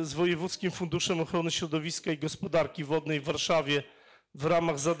z Wojewódzkim Funduszem Ochrony Środowiska i Gospodarki Wodnej w Warszawie w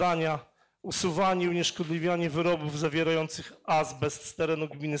ramach zadania usuwanie i unieszkodliwianie wyrobów zawierających azbest z terenu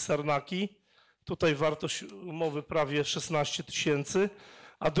gminy Sarnaki. Tutaj wartość umowy prawie 16 000.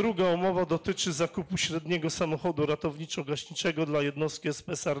 A druga umowa dotyczy zakupu średniego samochodu ratowniczo-gaśniczego dla jednostki SP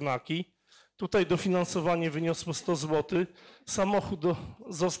Sarnaki. Tutaj dofinansowanie wyniosło 100 zł. Samochód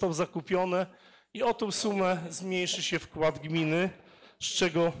został zakupiony i o tą sumę zmniejszy się wkład gminy, z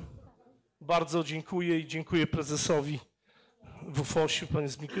czego bardzo dziękuję i dziękuję prezesowi WFOŚ-u, panie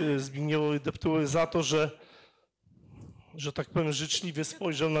Zbigniewowi Deptuły, za to, że tak powiem życzliwie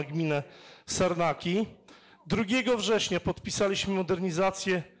spojrzał na gminę Sarnaki. 2 września podpisaliśmy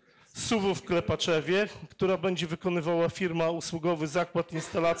modernizację SUV-u w Klepaczewie, która będzie wykonywała firma usługowy Zakład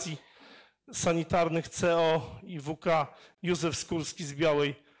Instalacji Sanitarnych CO i WK Józef Skórski z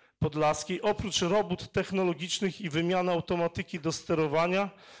Białej Podlaskiej. Oprócz robót technologicznych i wymiany automatyki do sterowania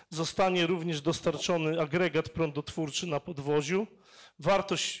zostanie również dostarczony agregat prądotwórczy na podwoziu.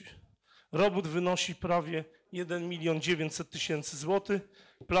 Wartość robót wynosi prawie 1 900 000 zł.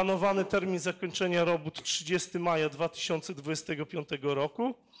 Planowany termin zakończenia robót 30 maja 2025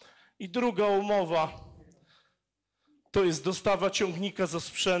 roku. I druga umowa to jest dostawa ciągnika ze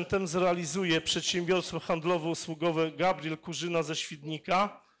sprzętem. Zrealizuje przedsiębiorstwo handlowo-usługowe Gabriel Kurzyna ze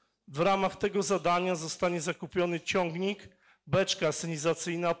Świdnika. W ramach tego zadania zostanie zakupiony ciągnik, beczka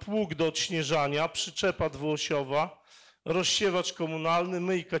asenizacyjna, pług do odśnieżania, przyczepa dwuosiowa, rozsiewacz komunalny,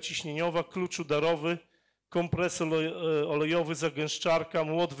 myjka ciśnieniowa, klucz udarowy, kompresor olejowy, zagęszczarka,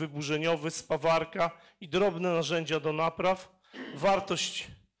 młot wyburzeniowy, spawarka i drobne narzędzia do napraw. Wartość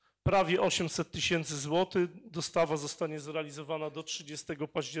prawie 800 000 zł. Dostawa zostanie zrealizowana do 30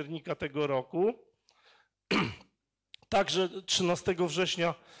 października tego roku. Także 13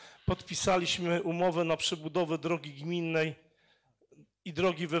 września podpisaliśmy umowę na przebudowę drogi gminnej i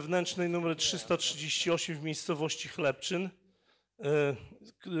drogi wewnętrznej nr 338 w miejscowości Chlebczyn.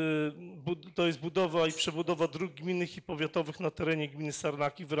 To jest budowa i przebudowa dróg gminnych i powiatowych na terenie gminy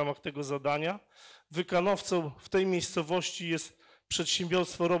Sarnaki w ramach tego zadania. Wykonawcą w tej miejscowości jest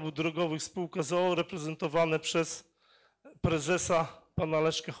przedsiębiorstwo robót drogowych spółka z o.o. reprezentowane przez prezesa pana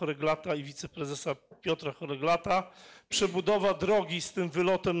Leszka Choreglata i wiceprezesa Piotra Choreglata. Przebudowa drogi z tym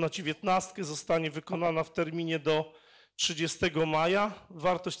wylotem na 19 zostanie wykonana w terminie do 30 maja.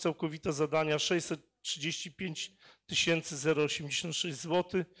 Wartość całkowita zadania 635 086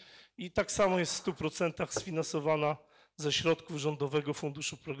 zł i tak samo jest w 100% sfinansowana ze środków Rządowego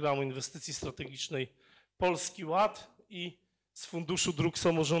Funduszu Programu Inwestycji Strategicznej Polski Ład i z Funduszu Dróg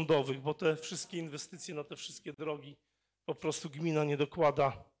Samorządowych, bo te wszystkie inwestycje na te wszystkie drogi po prostu gmina nie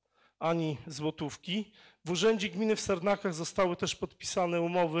dokłada ani złotówki. W Urzędzie Gminy w Sarnakach zostały też podpisane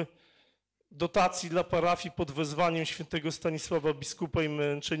umowy dotacji dla parafii pod wezwaniem świętego Stanisława biskupa i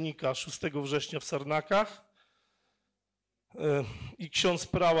męczennika 6 września w Sarnakach. I ksiądz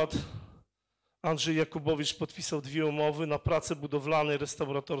prałat Andrzej Jakubowicz podpisał 2 umowy na prace budowlane i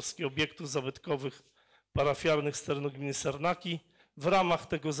restauratorskie obiektów zabytkowych parafialnych z terenu gminy Sarnaki. W ramach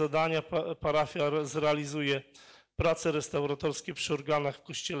tego zadania parafia zrealizuje prace restauratorskie przy organach w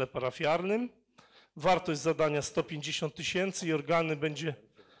kościele parafialnym. Wartość zadania 150 000 i organy będzie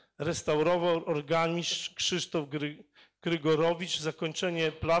restaurował organmistrz Krzysztof Grygorowicz.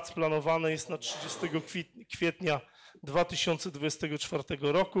 Zakończenie prac planowane jest na 30 kwietnia 2024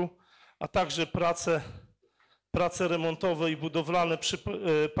 roku, a także prace remontowe i budowlane przy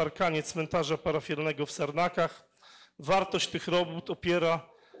parkanie cmentarza parafialnego w Sarnakach. Wartość tych robót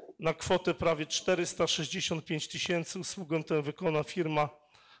opiera na kwotę prawie 465 000. Usługę tę wykona firma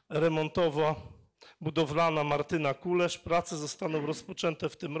remontowa budowlana Martyna Kulesz. Prace zostaną rozpoczęte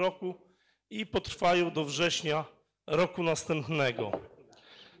w tym roku i potrwają do września roku następnego.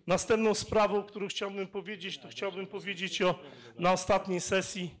 Następną sprawą, o której chciałbym powiedzieć, na ostatniej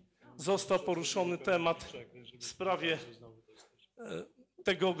sesji został poruszony temat w sprawie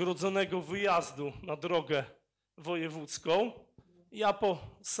tego ogrodzonego wyjazdu na drogę wojewódzką. Ja po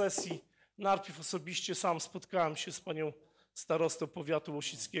sesji najpierw osobiście sam spotkałem się z panią starostą powiatu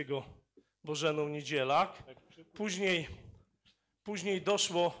łosickiego Bożeną Niedzielak. Później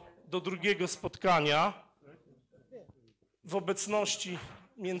doszło do drugiego spotkania w obecności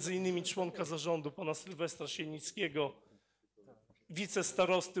między innymi członka zarządu pana Sylwestra Sienickiego,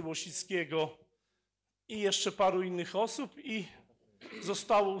 wicestarosty Łosickiego i jeszcze paru innych osób i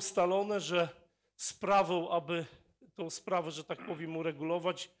zostało ustalone, że aby tą sprawę, że tak powiem,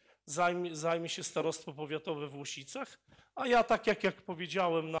 uregulować, zajmie się starostwo powiatowe w Łosicach, a ja tak jak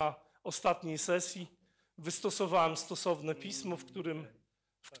powiedziałem na ostatniej sesji, wystosowałem stosowne pismo, w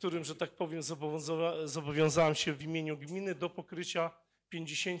którym, że tak powiem, zobowiązałem się w imieniu gminy do pokrycia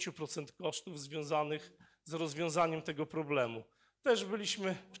 50% kosztów związanych z rozwiązaniem tego problemu. Też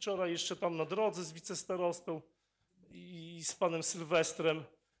byliśmy wczoraj jeszcze tam na drodze z wicestarostą i z panem Sylwestrem.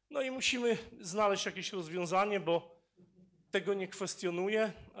 No i musimy znaleźć jakieś rozwiązanie, bo tego nie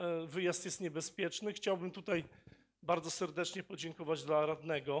kwestionuję. Wyjazd jest niebezpieczny. Chciałbym tutaj bardzo serdecznie podziękować dla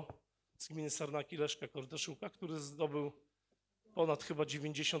radnego z gminy Sarnaki Leszka Kordeszuka, który zdobył ponad chyba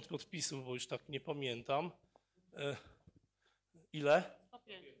 90 podpisów, bo już tak nie pamiętam. Ile?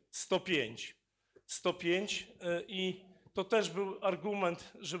 105. 105 i to też był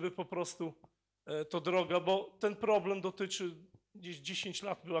argument, żeby po prostu to droga, bo ten problem dotyczy, gdzieś 10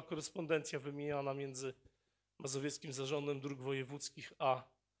 lat była korespondencja wymieniana między Mazowieckim Zarządem Dróg Wojewódzkich a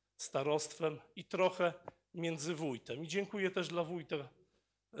starostwem i trochę między wójtem. I dziękuję też dla wójta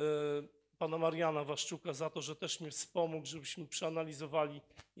pana Mariana Waszczuka za to, że też mnie wspomógł, żebyśmy przeanalizowali,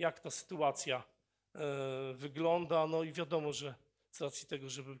 jak ta sytuacja wygląda. No i wiadomo, że z racji tego,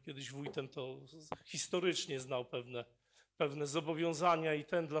 że był kiedyś wójtem, to historycznie znał pewne zobowiązania i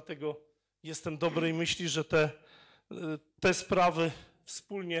dlatego jestem dobrej myśli, że te sprawy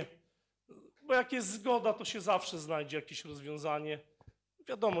wspólnie, bo jak jest zgoda, to się zawsze znajdzie jakieś rozwiązanie.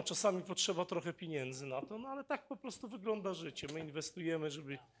 Wiadomo, czasami potrzeba trochę pieniędzy na to, no ale tak po prostu wygląda życie. My inwestujemy,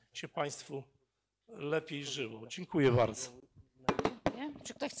 żeby się państwu lepiej żyło. Dziękuję bardzo. Dziękuję.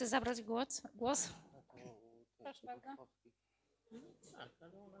 Czy ktoś chce zabrać głos? Proszę bardzo.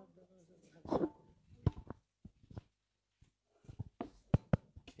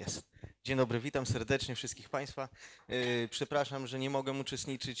 Jest. Dzień dobry, witam serdecznie wszystkich Państwa. Przepraszam, że nie mogłem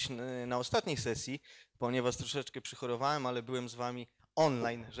uczestniczyć na ostatniej sesji, ponieważ troszeczkę przychorowałem, ale byłem z Wami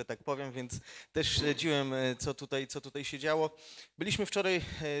online, że tak powiem, więc też śledziłem, co tutaj się działo. Byliśmy wczoraj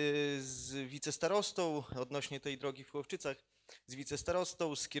z wicestarostą odnośnie tej drogi w Chłopczycach, z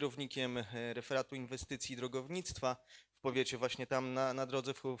wicestarostą, z kierownikiem referatu inwestycji i drogownictwa w powiecie właśnie tam na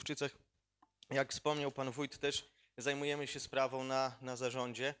drodze w Chłopczycach. Jak wspomniał pan wójt, też zajmujemy się sprawą na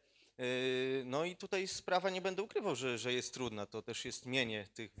zarządzie. No i tutaj sprawa, nie będę ukrywał, że jest trudna. To też jest mienie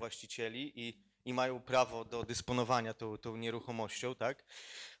tych właścicieli i mają prawo do dysponowania tą nieruchomością, tak?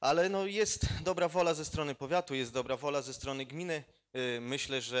 Ale no jest dobra wola ze strony powiatu, jest dobra wola ze strony gminy.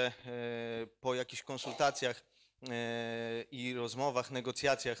 Myślę, że po jakichś konsultacjach i rozmowach,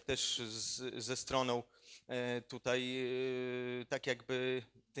 negocjacjach też ze stroną tutaj tak jakby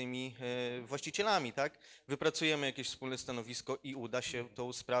tymi właścicielami, tak? Wypracujemy jakieś wspólne stanowisko i uda się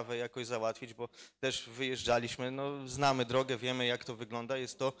tą sprawę jakoś załatwić, bo też wyjeżdżaliśmy, no znamy drogę, wiemy jak to wygląda,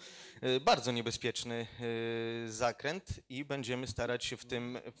 jest to bardzo niebezpieczny zakręt i będziemy starać się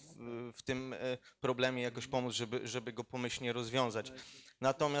w tym problemie jakoś pomóc, żeby go pomyślnie rozwiązać.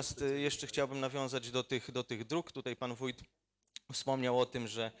 Natomiast jeszcze chciałbym nawiązać do tych dróg. Tutaj pan wójt wspomniał o tym,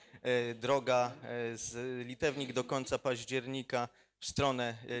 że droga z Litewnik do końca października w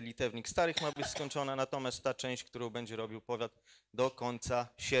stronę Litewnik Starych ma być skończona, natomiast ta część, którą będzie robił powiat do końca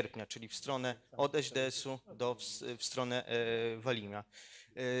sierpnia, czyli w stronę od ŚDS-u w stronę Walimia.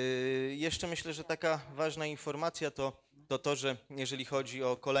 Jeszcze myślę, że taka ważna informacja to, że jeżeli chodzi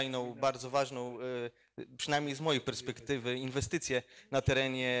o kolejną bardzo ważną, przynajmniej z mojej perspektywy, inwestycję na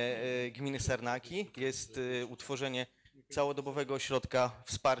terenie gminy Sarnaki, jest utworzenie całodobowego ośrodka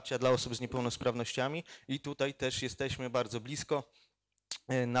wsparcia dla osób z niepełnosprawnościami i tutaj też jesteśmy bardzo blisko.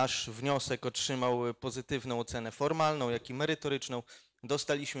 Nasz wniosek otrzymał pozytywną ocenę formalną, jak i merytoryczną.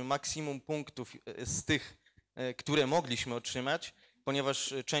 Dostaliśmy maksimum punktów z tych, które mogliśmy otrzymać,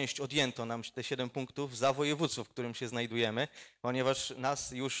 ponieważ część odjęto nam te 7 punktów za województwo, w którym się znajdujemy, ponieważ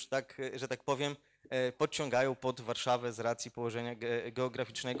nas już tak, że tak powiem, podciągają pod Warszawę z racji położenia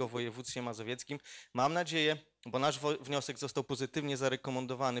geograficznego w województwie mazowieckim. Mam nadzieję, bo nasz wniosek został pozytywnie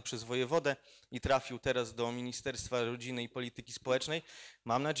zarekomendowany przez wojewodę i trafił teraz do Ministerstwa Rodziny i Polityki Społecznej.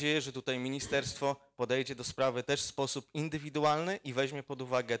 Mam nadzieję, że tutaj ministerstwo podejdzie do sprawy też w sposób indywidualny i weźmie pod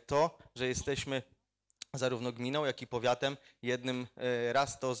uwagę to, że jesteśmy zarówno gminą, jak i powiatem jednym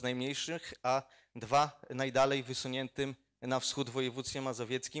raz to z najmniejszych, a dwa najdalej wysuniętym na wschód w województwie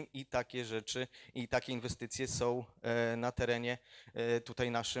mazowieckim i takie rzeczy i takie inwestycje są na terenie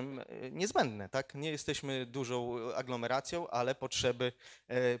tutaj naszym niezbędne. Tak? Nie jesteśmy dużą aglomeracją, ale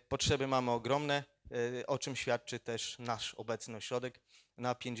potrzeby mamy ogromne, o czym świadczy też nasz obecny ośrodek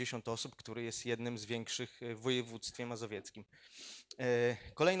na 50 osób, który jest jednym z większych w województwie mazowieckim.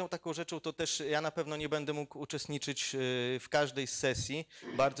 Kolejną taką rzeczą to też ja na pewno nie będę mógł uczestniczyć w każdej z sesji.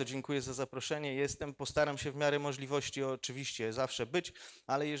 Bardzo dziękuję za zaproszenie. Postaram się w miarę możliwości oczywiście zawsze być,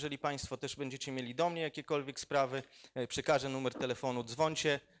 ale jeżeli Państwo też będziecie mieli do mnie jakiekolwiek sprawy, przekażę numer telefonu,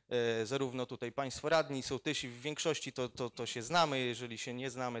 dzwońcie. Zarówno tutaj Państwo radni, sołtysi, w większości to się znamy, jeżeli się nie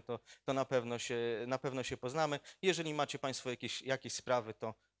znamy, to na pewno się poznamy. Jeżeli macie Państwo jakieś sprawy,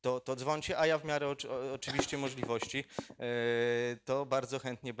 to dzwońcie, a ja w miarę oczywiście możliwości to bardzo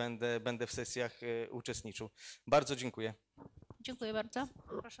chętnie będę w sesjach uczestniczył. Bardzo dziękuję. Dziękuję bardzo.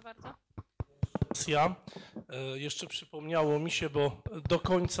 Proszę bardzo. Ja jeszcze przypomniało mi się, bo do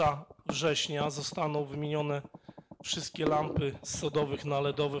końca września zostaną wymienione wszystkie lampy z sodowych na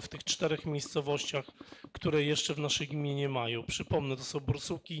LEDowe w tych 4 miejscowościach, które jeszcze w naszej gminie mają. Przypomnę, to są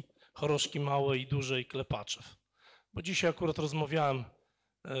Borsuki, Choroszki Małe i Duże i Klepaczew. Bo dzisiaj akurat rozmawiałem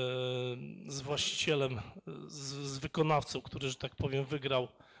z właścicielem, z wykonawcą, który, że tak powiem,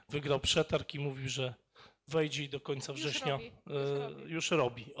 wygrał przetarg i mówił, że wejdzie i do końca września już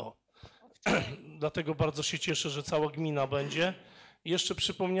robi. O. Dlatego bardzo się cieszę, że cała gmina będzie. Jeszcze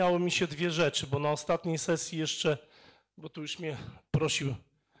przypomniały mi się 2 rzeczy, bo na ostatniej sesji jeszcze, bo tu już mnie prosił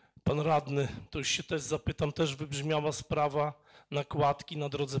pan radny, to już się też zapytam, też wybrzmiała sprawa nakładki na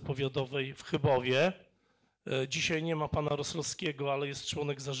drodze powiatowej w Chybowie. Dzisiaj nie ma pana Roslowskiego, ale jest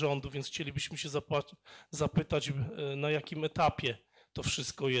członek zarządu, więc chcielibyśmy się zapytać, na jakim etapie to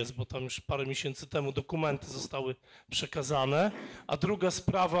wszystko jest, bo tam już parę miesięcy temu dokumenty zostały przekazane. A druga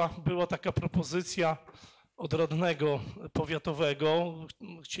sprawa, była taka propozycja od radnego powiatowego.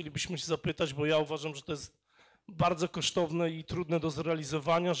 Chcielibyśmy się zapytać, bo ja uważam, że to jest bardzo kosztowne i trudne do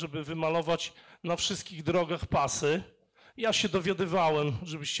zrealizowania, żeby wymalować na wszystkich drogach pasy. Ja się dowiadywałem,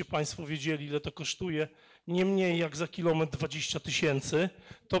 żebyście Państwo wiedzieli, ile to kosztuje, nie mniej jak za kilometr 20 000.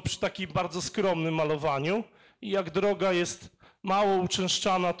 To przy takim bardzo skromnym malowaniu. I jak droga jest mało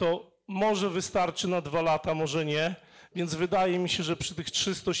uczęszczana, to może wystarczy na 2 lata, może nie. Więc wydaje mi się, że przy tych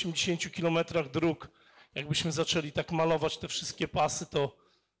 380 kilometrach dróg, jakbyśmy zaczęli tak malować te wszystkie pasy,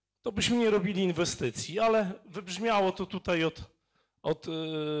 to byśmy nie robili inwestycji. Ale wybrzmiało to tutaj od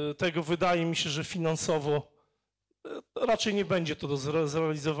tego, wydaje mi się, że finansowo raczej nie będzie to do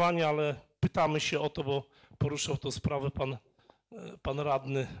zrealizowania, ale pytamy się o to, bo poruszał tę sprawę pan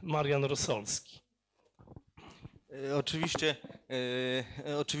radny Marian Rosolski.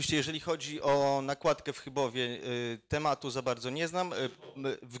 Oczywiście, jeżeli chodzi o nakładkę w Chybowie, tematu za bardzo nie znam.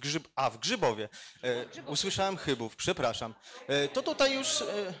 W Grzybowie. Usłyszałem Chybów, przepraszam. To tutaj już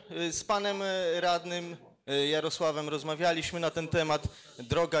z panem radnym Jarosławem rozmawialiśmy na ten temat.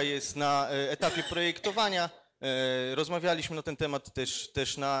 Droga jest na etapie projektowania. Rozmawialiśmy na ten temat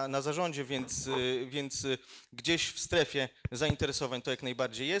też na zarządzie, więc gdzieś w strefie zainteresowań to jak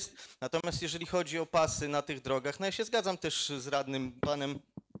najbardziej jest. Natomiast jeżeli chodzi o pasy na tych drogach, no ja się zgadzam też z radnym panem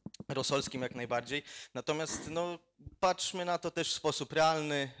Rosolskim jak najbardziej. Natomiast no, patrzmy na to też w sposób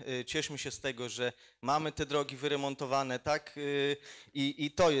realny, cieszmy się z tego, że mamy te drogi wyremontowane, tak?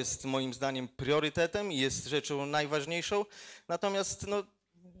 I to jest moim zdaniem priorytetem i jest rzeczą najważniejszą. Natomiast no,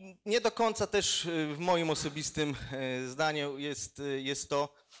 nie do końca też w moim osobistym zdaniu jest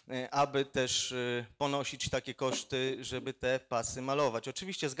to, aby też ponosić takie koszty, żeby te pasy malować.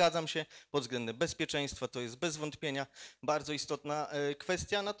 Oczywiście zgadzam się, pod względem bezpieczeństwa to jest bez wątpienia bardzo istotna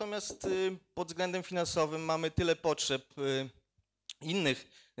kwestia, natomiast pod względem finansowym mamy tyle potrzeb innych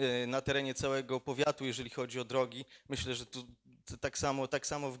na terenie całego powiatu, jeżeli chodzi o drogi. Myślę, że tu tak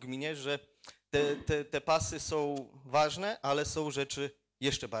samo w gminie, że te pasy są ważne, ale są rzeczy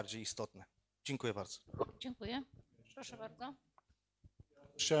jeszcze bardziej istotne. Dziękuję bardzo. Dziękuję. Proszę bardzo.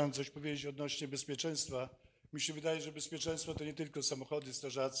 Chciałem coś powiedzieć odnośnie bezpieczeństwa. Mi się wydaje, że bezpieczeństwo to nie tylko samochody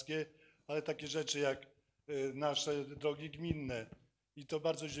strażackie, ale takie rzeczy jak nasze drogi gminne. I to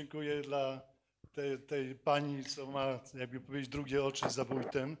bardzo dziękuję dla tej pani, co ma, jakby powiedzieć, drugie oczy za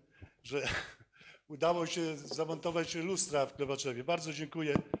wójtem, że udało się zamontować lustra w Klewaczewie. Bardzo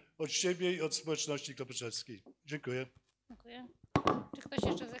dziękuję od siebie i od społeczności klewaczewskiej. Dziękuję. Dziękuję. Czy ktoś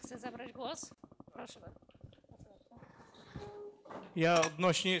jeszcze zechce zabrać głos? Proszę bardzo. Ja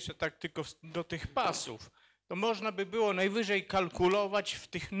odnośnie jeszcze tak tylko do tych pasów, to można by było najwyżej kalkulować w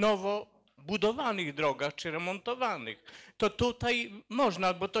tych nowo budowanych drogach czy remontowanych. To tutaj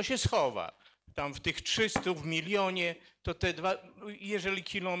można, bo to się schowa. Tam w tych 300 w milionie, to te jeżeli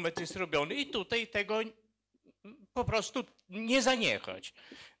kilometr jest robiony i tutaj tego po prostu nie zaniechać.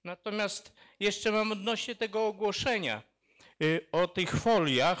 Natomiast jeszcze mam odnośnie tego ogłoszenia o tych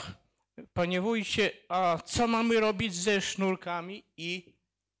foliach. Panie wójcie, a co mamy robić ze sznurkami i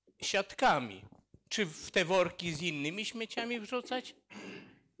siatkami? Czy w te worki z innymi śmieciami wrzucać?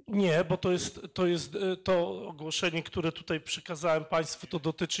 Nie, bo to ogłoszenie, które tutaj przekazałem Państwu, to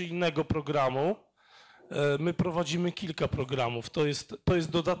dotyczy innego programu. My prowadzimy kilka programów. To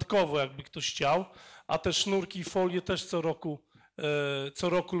jest dodatkowo, jakby ktoś chciał, a te sznurki i folie też co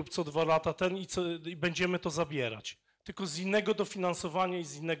roku lub co 2 lata i będziemy to zabierać. Tylko z innego dofinansowania i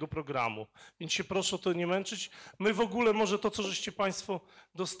z innego programu. Więc się proszę o to nie męczyć. My w ogóle może to, co żeście Państwo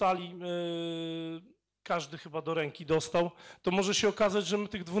dostali, każdy chyba do ręki dostał, to może się okazać, że my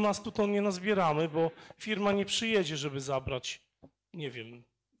tych 12 ton nie nazbieramy, bo firma nie przyjedzie, żeby zabrać, nie wiem,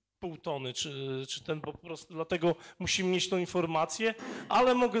 pół tony czy ten, bo po prostu dlatego musimy mieć tą informację,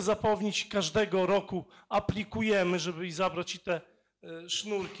 ale mogę zapewnić, każdego roku aplikujemy, żeby i zabrać i te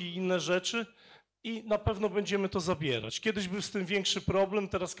sznurki i inne rzeczy. I na pewno będziemy to zabierać. Kiedyś był z tym większy problem,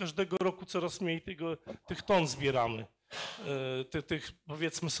 teraz każdego roku coraz mniej tych ton zbieramy, tych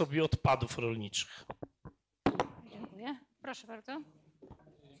powiedzmy sobie odpadów rolniczych. Dziękuję. Proszę bardzo.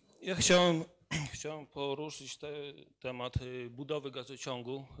 Ja chciałem poruszyć temat budowy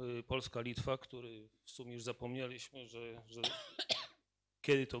gazociągu Polska-Litwa, który w sumie już zapomnieliśmy, że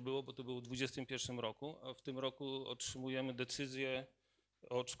kiedy to było, bo to było w 2021 roku, a w tym roku otrzymujemy decyzję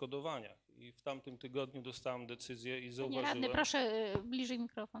o odszkodowaniach. I w tamtym tygodniu dostałem decyzję i Panie zauważyłem... radny, proszę bliżej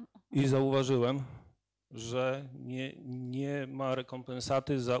mikrofon. I zauważyłem, że nie ma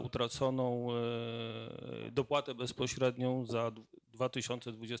rekompensaty za utraconą dopłatę bezpośrednią za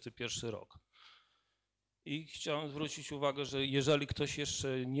 2021 rok. I chciałem zwrócić uwagę, że jeżeli ktoś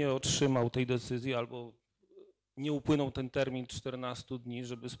jeszcze nie otrzymał tej decyzji albo nie upłynął ten termin 14 dni,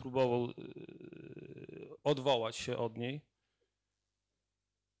 żeby spróbował odwołać się od niej.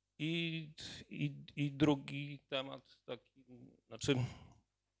 I drugi temat taki, znaczy,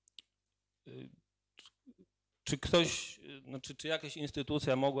 czy jakaś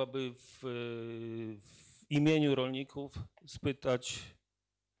instytucja mogłaby w imieniu rolników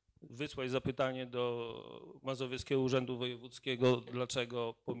wysłać zapytanie do Mazowieckiego Urzędu Wojewódzkiego,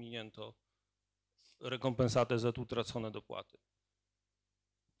 dlaczego pominięto rekompensatę za utracone dopłaty.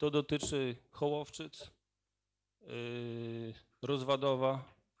 To dotyczy Hołowczyc,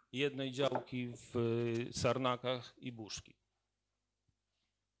 Rozwadowa, jednej działki w Sarnakach i Buszki.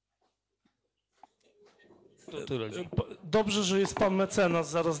 To tyle. Dobrze, że jest pan mecenas,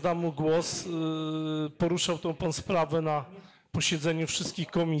 zaraz dam mu głos. Poruszał tą pan sprawę na posiedzeniu wszystkich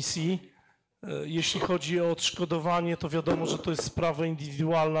komisji. Jeśli chodzi o odszkodowanie, to wiadomo, że to jest sprawa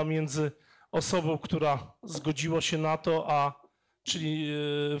indywidualna między osobą, która zgodziła się na to, czyli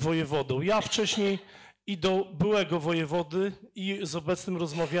wojewodą. Ja wcześniej i do byłego wojewody i z obecnym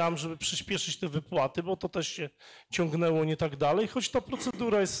rozmawiałem, żeby przyspieszyć te wypłaty, bo to też się ciągnęło nie tak dalej, choć ta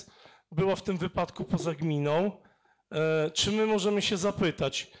procedura była w tym wypadku poza gminą. Czy my możemy się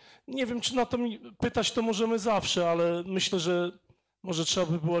zapytać? Nie wiem, czy na to pytać to możemy zawsze, ale myślę, że może trzeba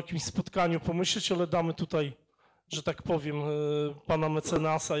by było o jakimś spotkaniu pomyśleć, ale damy tutaj, że tak powiem, pana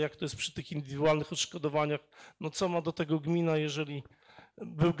mecenasa, jak to jest przy tych indywidualnych odszkodowaniach. No co ma do tego gmina, jeżeli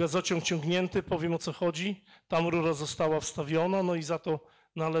był gazociąg ciągnięty, powiem o co chodzi, tam rura została wstawiona, no i za to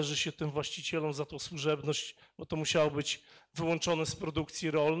należy się tym właścicielom, za tą służebność, bo to musiało być wyłączone z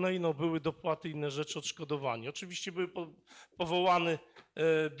produkcji rolnej, no były dopłaty, inne rzeczy, odszkodowanie. Oczywiście były powołany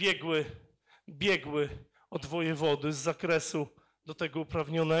biegły od wojewody z zakresu do tego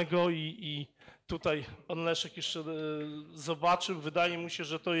uprawnionego i tutaj pan Leszek jeszcze zobaczył, wydaje mu się,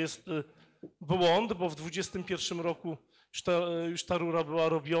 że to jest błąd, bo w 2021 roku już ta rura była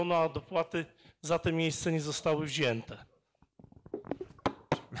robiona, a dopłaty za te miejsce nie zostały wzięte.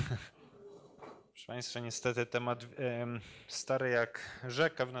 Proszę Państwa, niestety temat stary jak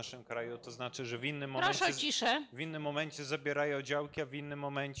rzeka w naszym kraju, to znaczy, że w innym momencie zabierają działki, a w innym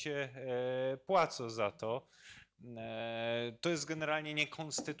momencie płacą za to. To jest generalnie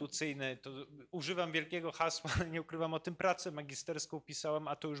niekonstytucyjne. Używam wielkiego hasła, ale nie ukrywam, o tym pracę magisterską pisałem,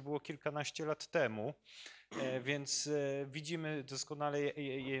 a to już było kilkanaście lat temu, więc widzimy doskonale,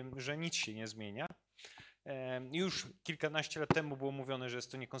 że nic się nie zmienia. Już kilkanaście lat temu było mówione, że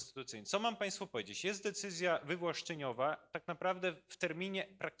jest to niekonstytucyjne. Co mam Państwu powiedzieć? Jest decyzja wywłaszczeniowa, tak naprawdę w terminie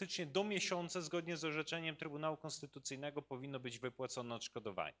praktycznie do miesiąca, zgodnie z orzeczeniem Trybunału Konstytucyjnego, powinno być wypłacone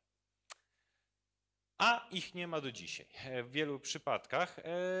odszkodowanie. A ich nie ma do dzisiaj w wielu przypadkach.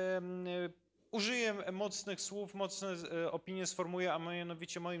 Użyję mocnych słów, mocne opinie sformułuję, a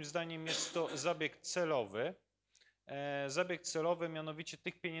mianowicie moim zdaniem jest to zabieg celowy. Zabieg celowy, mianowicie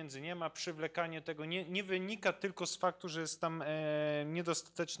tych pieniędzy nie ma, przywlekanie tego nie wynika tylko z faktu, że jest tam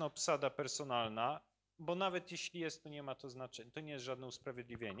niedostateczna obsada personalna, bo nawet jeśli jest, to nie ma to znaczenia, to nie jest żadne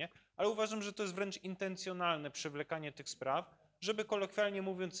usprawiedliwienie, ale uważam, że to jest wręcz intencjonalne przywlekanie tych spraw, żeby kolokwialnie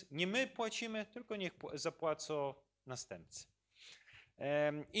mówiąc, nie my płacimy, tylko niech zapłacą następcy.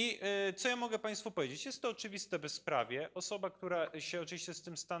 I co ja mogę Państwu powiedzieć? Jest to oczywiste bezprawie. Osoba, która się oczywiście z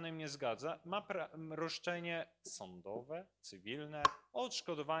tym stanem nie zgadza, ma roszczenie sądowe, cywilne o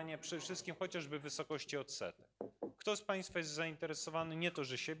odszkodowanie przede wszystkim chociażby w wysokości odsetek. Kto z Państwa jest zainteresowany? Nie to,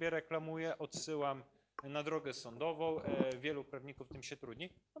 że siebie reklamuje, odsyłam na drogę sądową. Wielu prawników tym się trudni.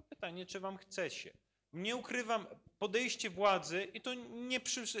 No pytanie, czy Wam chce się? Nie ukrywam, podejście władzy, i to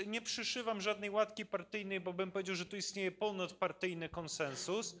nie przyszywam żadnej łatki partyjnej, bo bym powiedział, że tu istnieje ponadpartyjny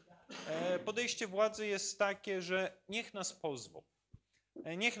konsensus. Podejście władzy jest takie, że niech nas pozwą.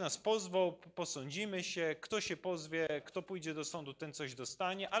 Niech nas pozwą, posądzimy się, kto się pozwie, kto pójdzie do sądu, ten coś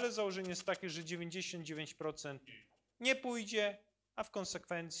dostanie, ale założenie jest takie, że 99% nie pójdzie, a w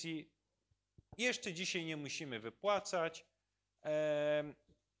konsekwencji jeszcze dzisiaj nie musimy wypłacać.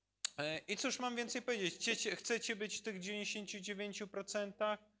 I cóż mam więcej powiedzieć? Chcecie być w tych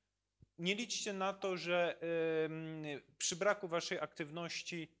 99%? Nie liczcie na to, że przy braku waszej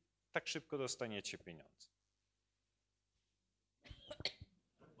aktywności tak szybko dostaniecie pieniądze.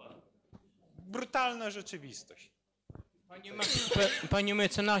 Brutalna rzeczywistość. Panie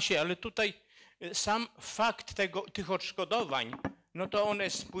mecenasie, ale tutaj sam fakt tych odszkodowań, no to one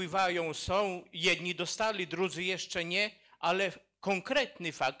spływają, jedni dostali, drudzy jeszcze nie, ale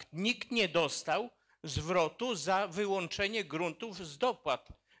konkretny fakt, nikt nie dostał zwrotu za wyłączenie gruntów z dopłat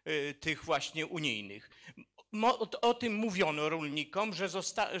tych właśnie unijnych. O tym mówiono rolnikom,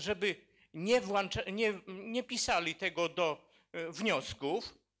 żeby nie pisali tego do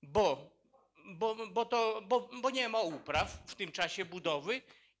wniosków, bo nie ma upraw w tym czasie budowy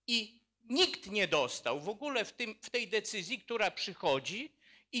i nikt nie dostał w ogóle w tej decyzji, która przychodzi,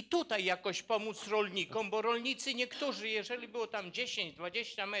 i tutaj jakoś pomóc rolnikom, bo rolnicy niektórzy, jeżeli było tam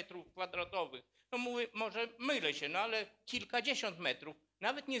 10-20 metrów kwadratowych, no mówię, może mylę się, no ale kilkadziesiąt metrów,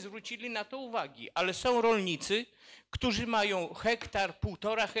 nawet nie zwrócili na to uwagi. Ale są rolnicy, którzy mają hektar,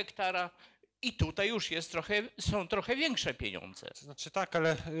 1,5 hektara i tutaj już są trochę większe pieniądze. To znaczy tak,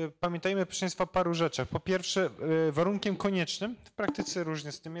 ale pamiętajmy, proszę Państwa, o paru rzeczach. Po pierwsze, warunkiem koniecznym, w praktyce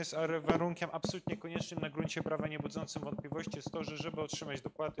różnie z tym jest, ale warunkiem absolutnie koniecznym na gruncie prawa niebudzącym wątpliwości jest to, że żeby otrzymać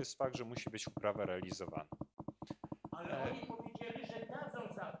dopłaty jest fakt, że musi być uprawa realizowana. Ale oni powiedzieli, że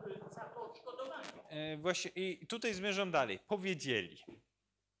dadzą za to odszkodowanie. Właśnie i tutaj zmierzam dalej. Powiedzieli.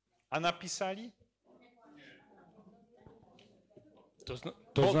 A napisali?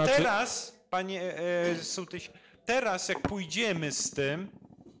 Bo znaczy... teraz, panie sołtysie, teraz jak pójdziemy z tym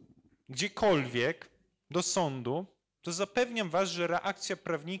gdziekolwiek do sądu, to zapewniam was, że reakcja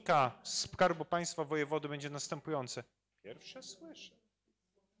prawnika Skarbu Państwa wojewody będzie następująca. Pierwsze słyszę.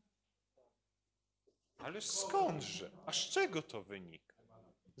 Ale skądże? A z czego to wynika?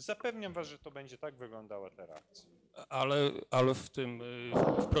 Zapewniam was, że to będzie tak wyglądała ta reakcja. Ale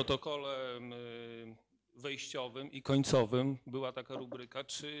w protokole wejściowym i końcowym była taka rubryka,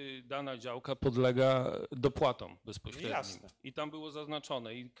 czy dana działka podlega dopłatom bezpośrednim. Jasne. I tam było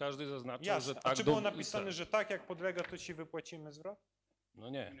zaznaczone i każdy zaznaczył, Jasne. że tak. A czy było napisane, że tak jak podlega, to ci wypłacimy zwrot? No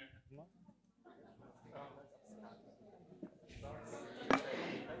nie. No.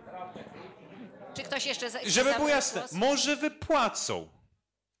 Czy ktoś jeszcze Żeby było jasne, może wypłacą.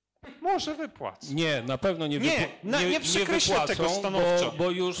 Może wypłacą. Nie, na pewno nie Nie przekreślę tego stanowczo.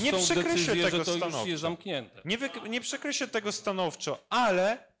 Bo już Nie są przekreślę decyzje, tego że to już stanowczo. jest zamknięte. Nie przekreślę tego stanowczo,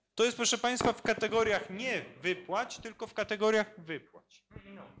 ale to jest, proszę Państwa, w kategoriach nie wypłać, tylko w kategoriach wypłać.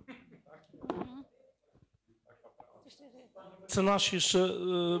 Mecenasie jeszcze,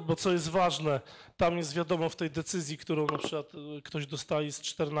 bo co jest ważne, tam jest wiadomo w tej decyzji, którą na przykład ktoś dostaje, jest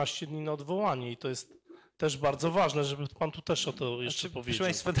 14 dni na odwołanie i to jest też bardzo ważne, żeby pan tu też o to jeszcze powiedział.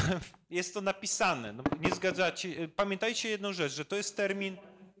 Proszę Państwa, jest to napisane, no, nie zgadzacie. Pamiętajcie jedną rzecz, że to jest termin,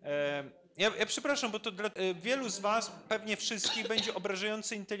 ja przepraszam, bo to dla wielu z was, pewnie wszystkich, będzie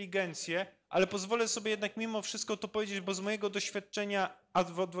obrażające inteligencję, ale pozwolę sobie jednak mimo wszystko to powiedzieć, bo z mojego doświadczenia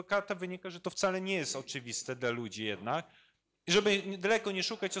adwokata wynika, że to wcale nie jest oczywiste dla ludzi jednak. Żeby daleko nie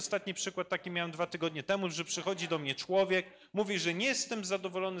szukać, ostatni przykład taki miałem 2 tygodnie temu, że przychodzi do mnie człowiek, mówi, że nie jestem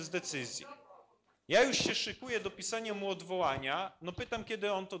zadowolony z decyzji. Ja już się szykuję do pisania mu odwołania, no pytam,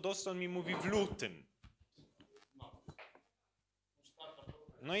 kiedy on to dostał, on mi mówi w lutym.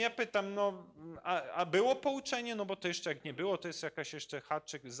 No ja pytam, no a było pouczenie? No bo to jeszcze jak nie było, to jest jakaś jeszcze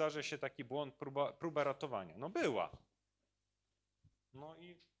haczyk, zdarza się taki błąd, próba ratowania. No była.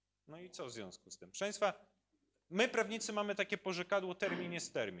 No i co w związku z tym? Proszę Państwa, my prawnicy mamy takie porzekadło, termin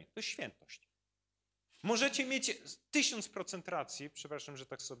jest termin. To jest świętość. Możecie mieć 1000% racji, przepraszam, że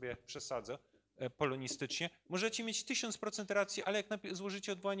tak sobie przesadzę polonistycznie, możecie mieć 1000% racji, ale jak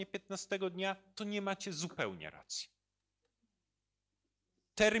złożycie odwołanie 15 dnia, to nie macie zupełnie racji.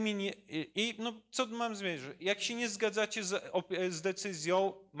 Termin i no co mam zmierzyć? Jak się nie zgadzacie z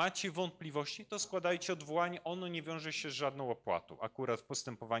decyzją, macie wątpliwości, to składajcie odwołanie, ono nie wiąże się z żadną opłatą, akurat w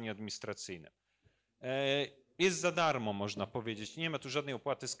postępowaniu administracyjnym. Jest za darmo, można powiedzieć, nie ma tu żadnej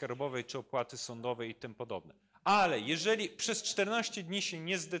opłaty skarbowej czy opłaty sądowej i tym podobne. Ale jeżeli przez 14 dni się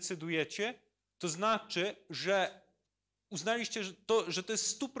nie zdecydujecie, to znaczy, że uznaliście, że to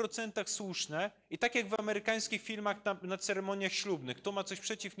jest w 100% słuszne i tak jak w amerykańskich filmach na ceremoniach ślubnych, kto ma coś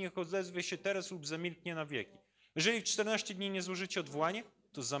przeciw, niech odezwie się teraz lub zamilknie na wieki. Jeżeli w 14 dni nie złożycie odwołanie,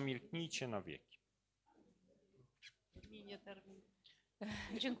 to zamilknijcie na wieki. Minie termin.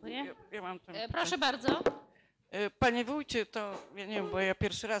 Dziękuję. Ja mam tam Proszę bardzo. Panie wójcie, to ja nie wiem, bo ja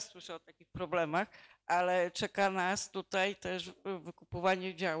pierwszy raz słyszę o takich problemach, ale czeka nas tutaj też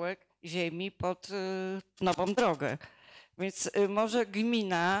wykupowanie działek, ziemi pod nową drogę. Więc może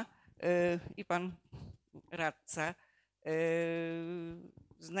gmina i pan radca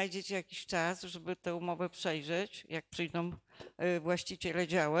znajdziecie jakiś czas, żeby tę umowę przejrzeć, jak przyjdą właściciele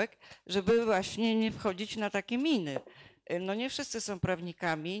działek, żeby właśnie nie wchodzić na takie miny. No nie wszyscy są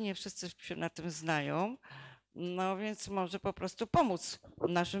prawnikami, nie wszyscy się na tym znają. No więc może po prostu pomóc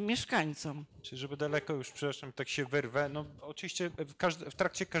naszym mieszkańcom. Czyli żeby daleko już, przepraszam, tak się wyrwę, no oczywiście w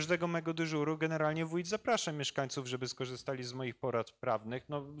trakcie każdego mego dyżuru generalnie wójt zaprasza mieszkańców, żeby skorzystali z moich porad prawnych,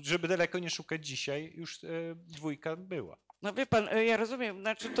 no żeby daleko nie szukać dzisiaj, już 2 była. No wie pan, ja rozumiem,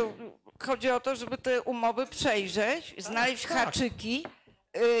 znaczy to chodzi o to, żeby te umowy przejrzeć, znaleźć haczyki,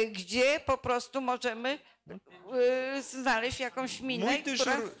 gdzie po prostu możemy znaleźć jakąś minę,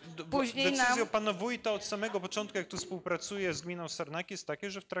 która później nam... Decyzją pana wójta od samego początku, jak tu współpracuję z gminą Sarnakach, jest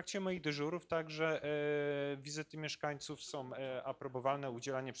takie, że w trakcie moich dyżurów także wizyty mieszkańców są aprobowane,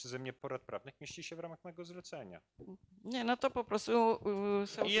 udzielanie przeze mnie porad prawnych mieści się w ramach mojego zlecenia. Nie, no to po prostu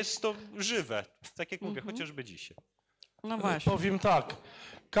są... I jest to żywe, tak jak mówię, chociażby dzisiaj. No właśnie. Powiem tak,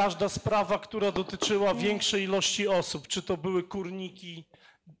 każda sprawa, która dotyczyła większej ilości osób, czy to były kurniki,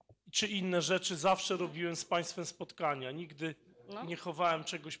 czy inne rzeczy, zawsze robiłem z państwem spotkania. Nigdy nie chowałem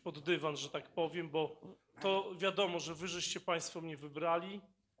czegoś pod dywan, że tak powiem, bo to wiadomo, że wy żeście państwo mnie wybrali,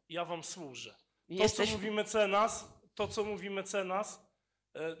 ja wam służę. To, co mówi mecenas,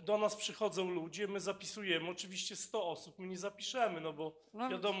 do nas przychodzą ludzie, my zapisujemy, oczywiście 100 osób, my nie zapiszemy, no bo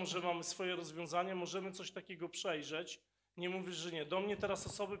wiadomo, że mamy swoje rozwiązania, możemy coś takiego przejrzeć. Nie mówisz, że nie. Do mnie teraz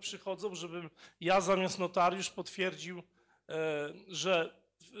osoby przychodzą, żebym ja zamiast notariusz potwierdził, że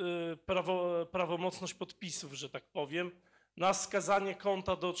prawomocność podpisów, że tak powiem, na skazanie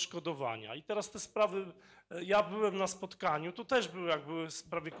konta do odszkodowania. I teraz te sprawy, ja byłem na spotkaniu, tu też były, jak były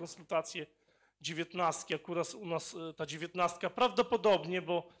sprawie konsultacje 19, akurat u nas ta 19 prawdopodobnie,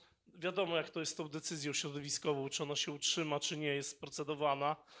 bo wiadomo jak to jest z tą decyzją środowiskową, czy ona się utrzyma, czy nie jest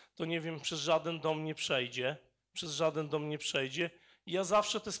procedowana, to nie wiem, przez żaden dom nie przejdzie, Ja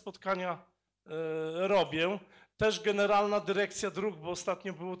zawsze te spotkania robię. Też Generalna Dyrekcja Dróg, bo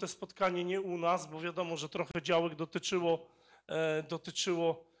ostatnio było to spotkanie nie u nas, bo wiadomo, że trochę działek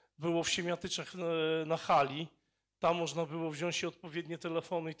było w Siemiatyczach na hali. Tam można było wziąć się odpowiednie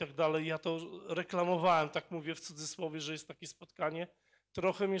telefony i tak dalej. Ja to reklamowałem, tak mówię w cudzysłowie, że jest takie spotkanie.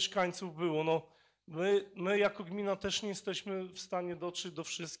 Trochę mieszkańców było. No, my jako gmina też nie jesteśmy w stanie dotrzeć do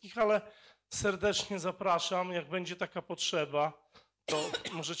wszystkich, ale serdecznie zapraszam, jak będzie taka potrzeba, to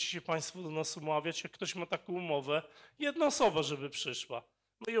możecie się Państwo do nas umawiać. Jak ktoś ma taką umowę, jedna osoba, żeby przyszła.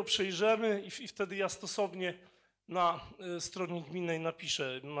 My ją przejrzymy i wtedy ja stosownie na stronie gminnej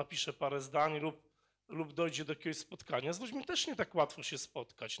napiszę parę zdań lub dojdzie do jakiegoś spotkania. Z ludźmi też nie tak łatwo się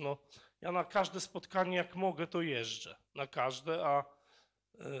spotkać. No, ja na każde spotkanie jak mogę to jeżdżę. Na każde,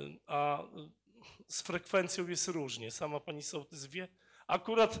 a z frekwencją jest różnie. Sama pani sołtys wie.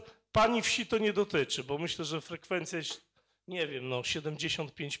 Akurat pani wsi to nie dotyczy, bo myślę, że frekwencja jest, nie wiem, no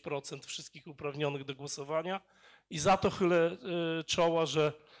 75% wszystkich uprawnionych do głosowania i za to chylę czoła,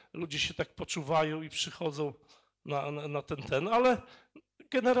 że ludzie się tak poczuwają i przychodzą na ten, ale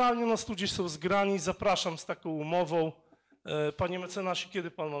generalnie nas ludzie są zgrani, zapraszam z taką umową. Panie mecenasie,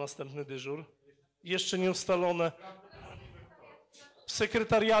 kiedy pan ma następny dyżur? Jeszcze nie ustalone. W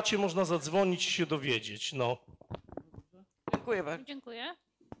sekretariacie można zadzwonić i się dowiedzieć. No. Dziękuję bardzo. Dziękuję.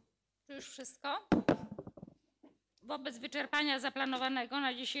 To już wszystko? Wobec wyczerpania zaplanowanego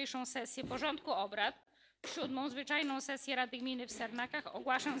na dzisiejszą sesję porządku obrad, 7. zwyczajną sesję Rady Gminy w Sarnakach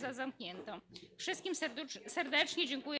ogłaszam za zamkniętą. Wszystkim serdecznie dziękuję.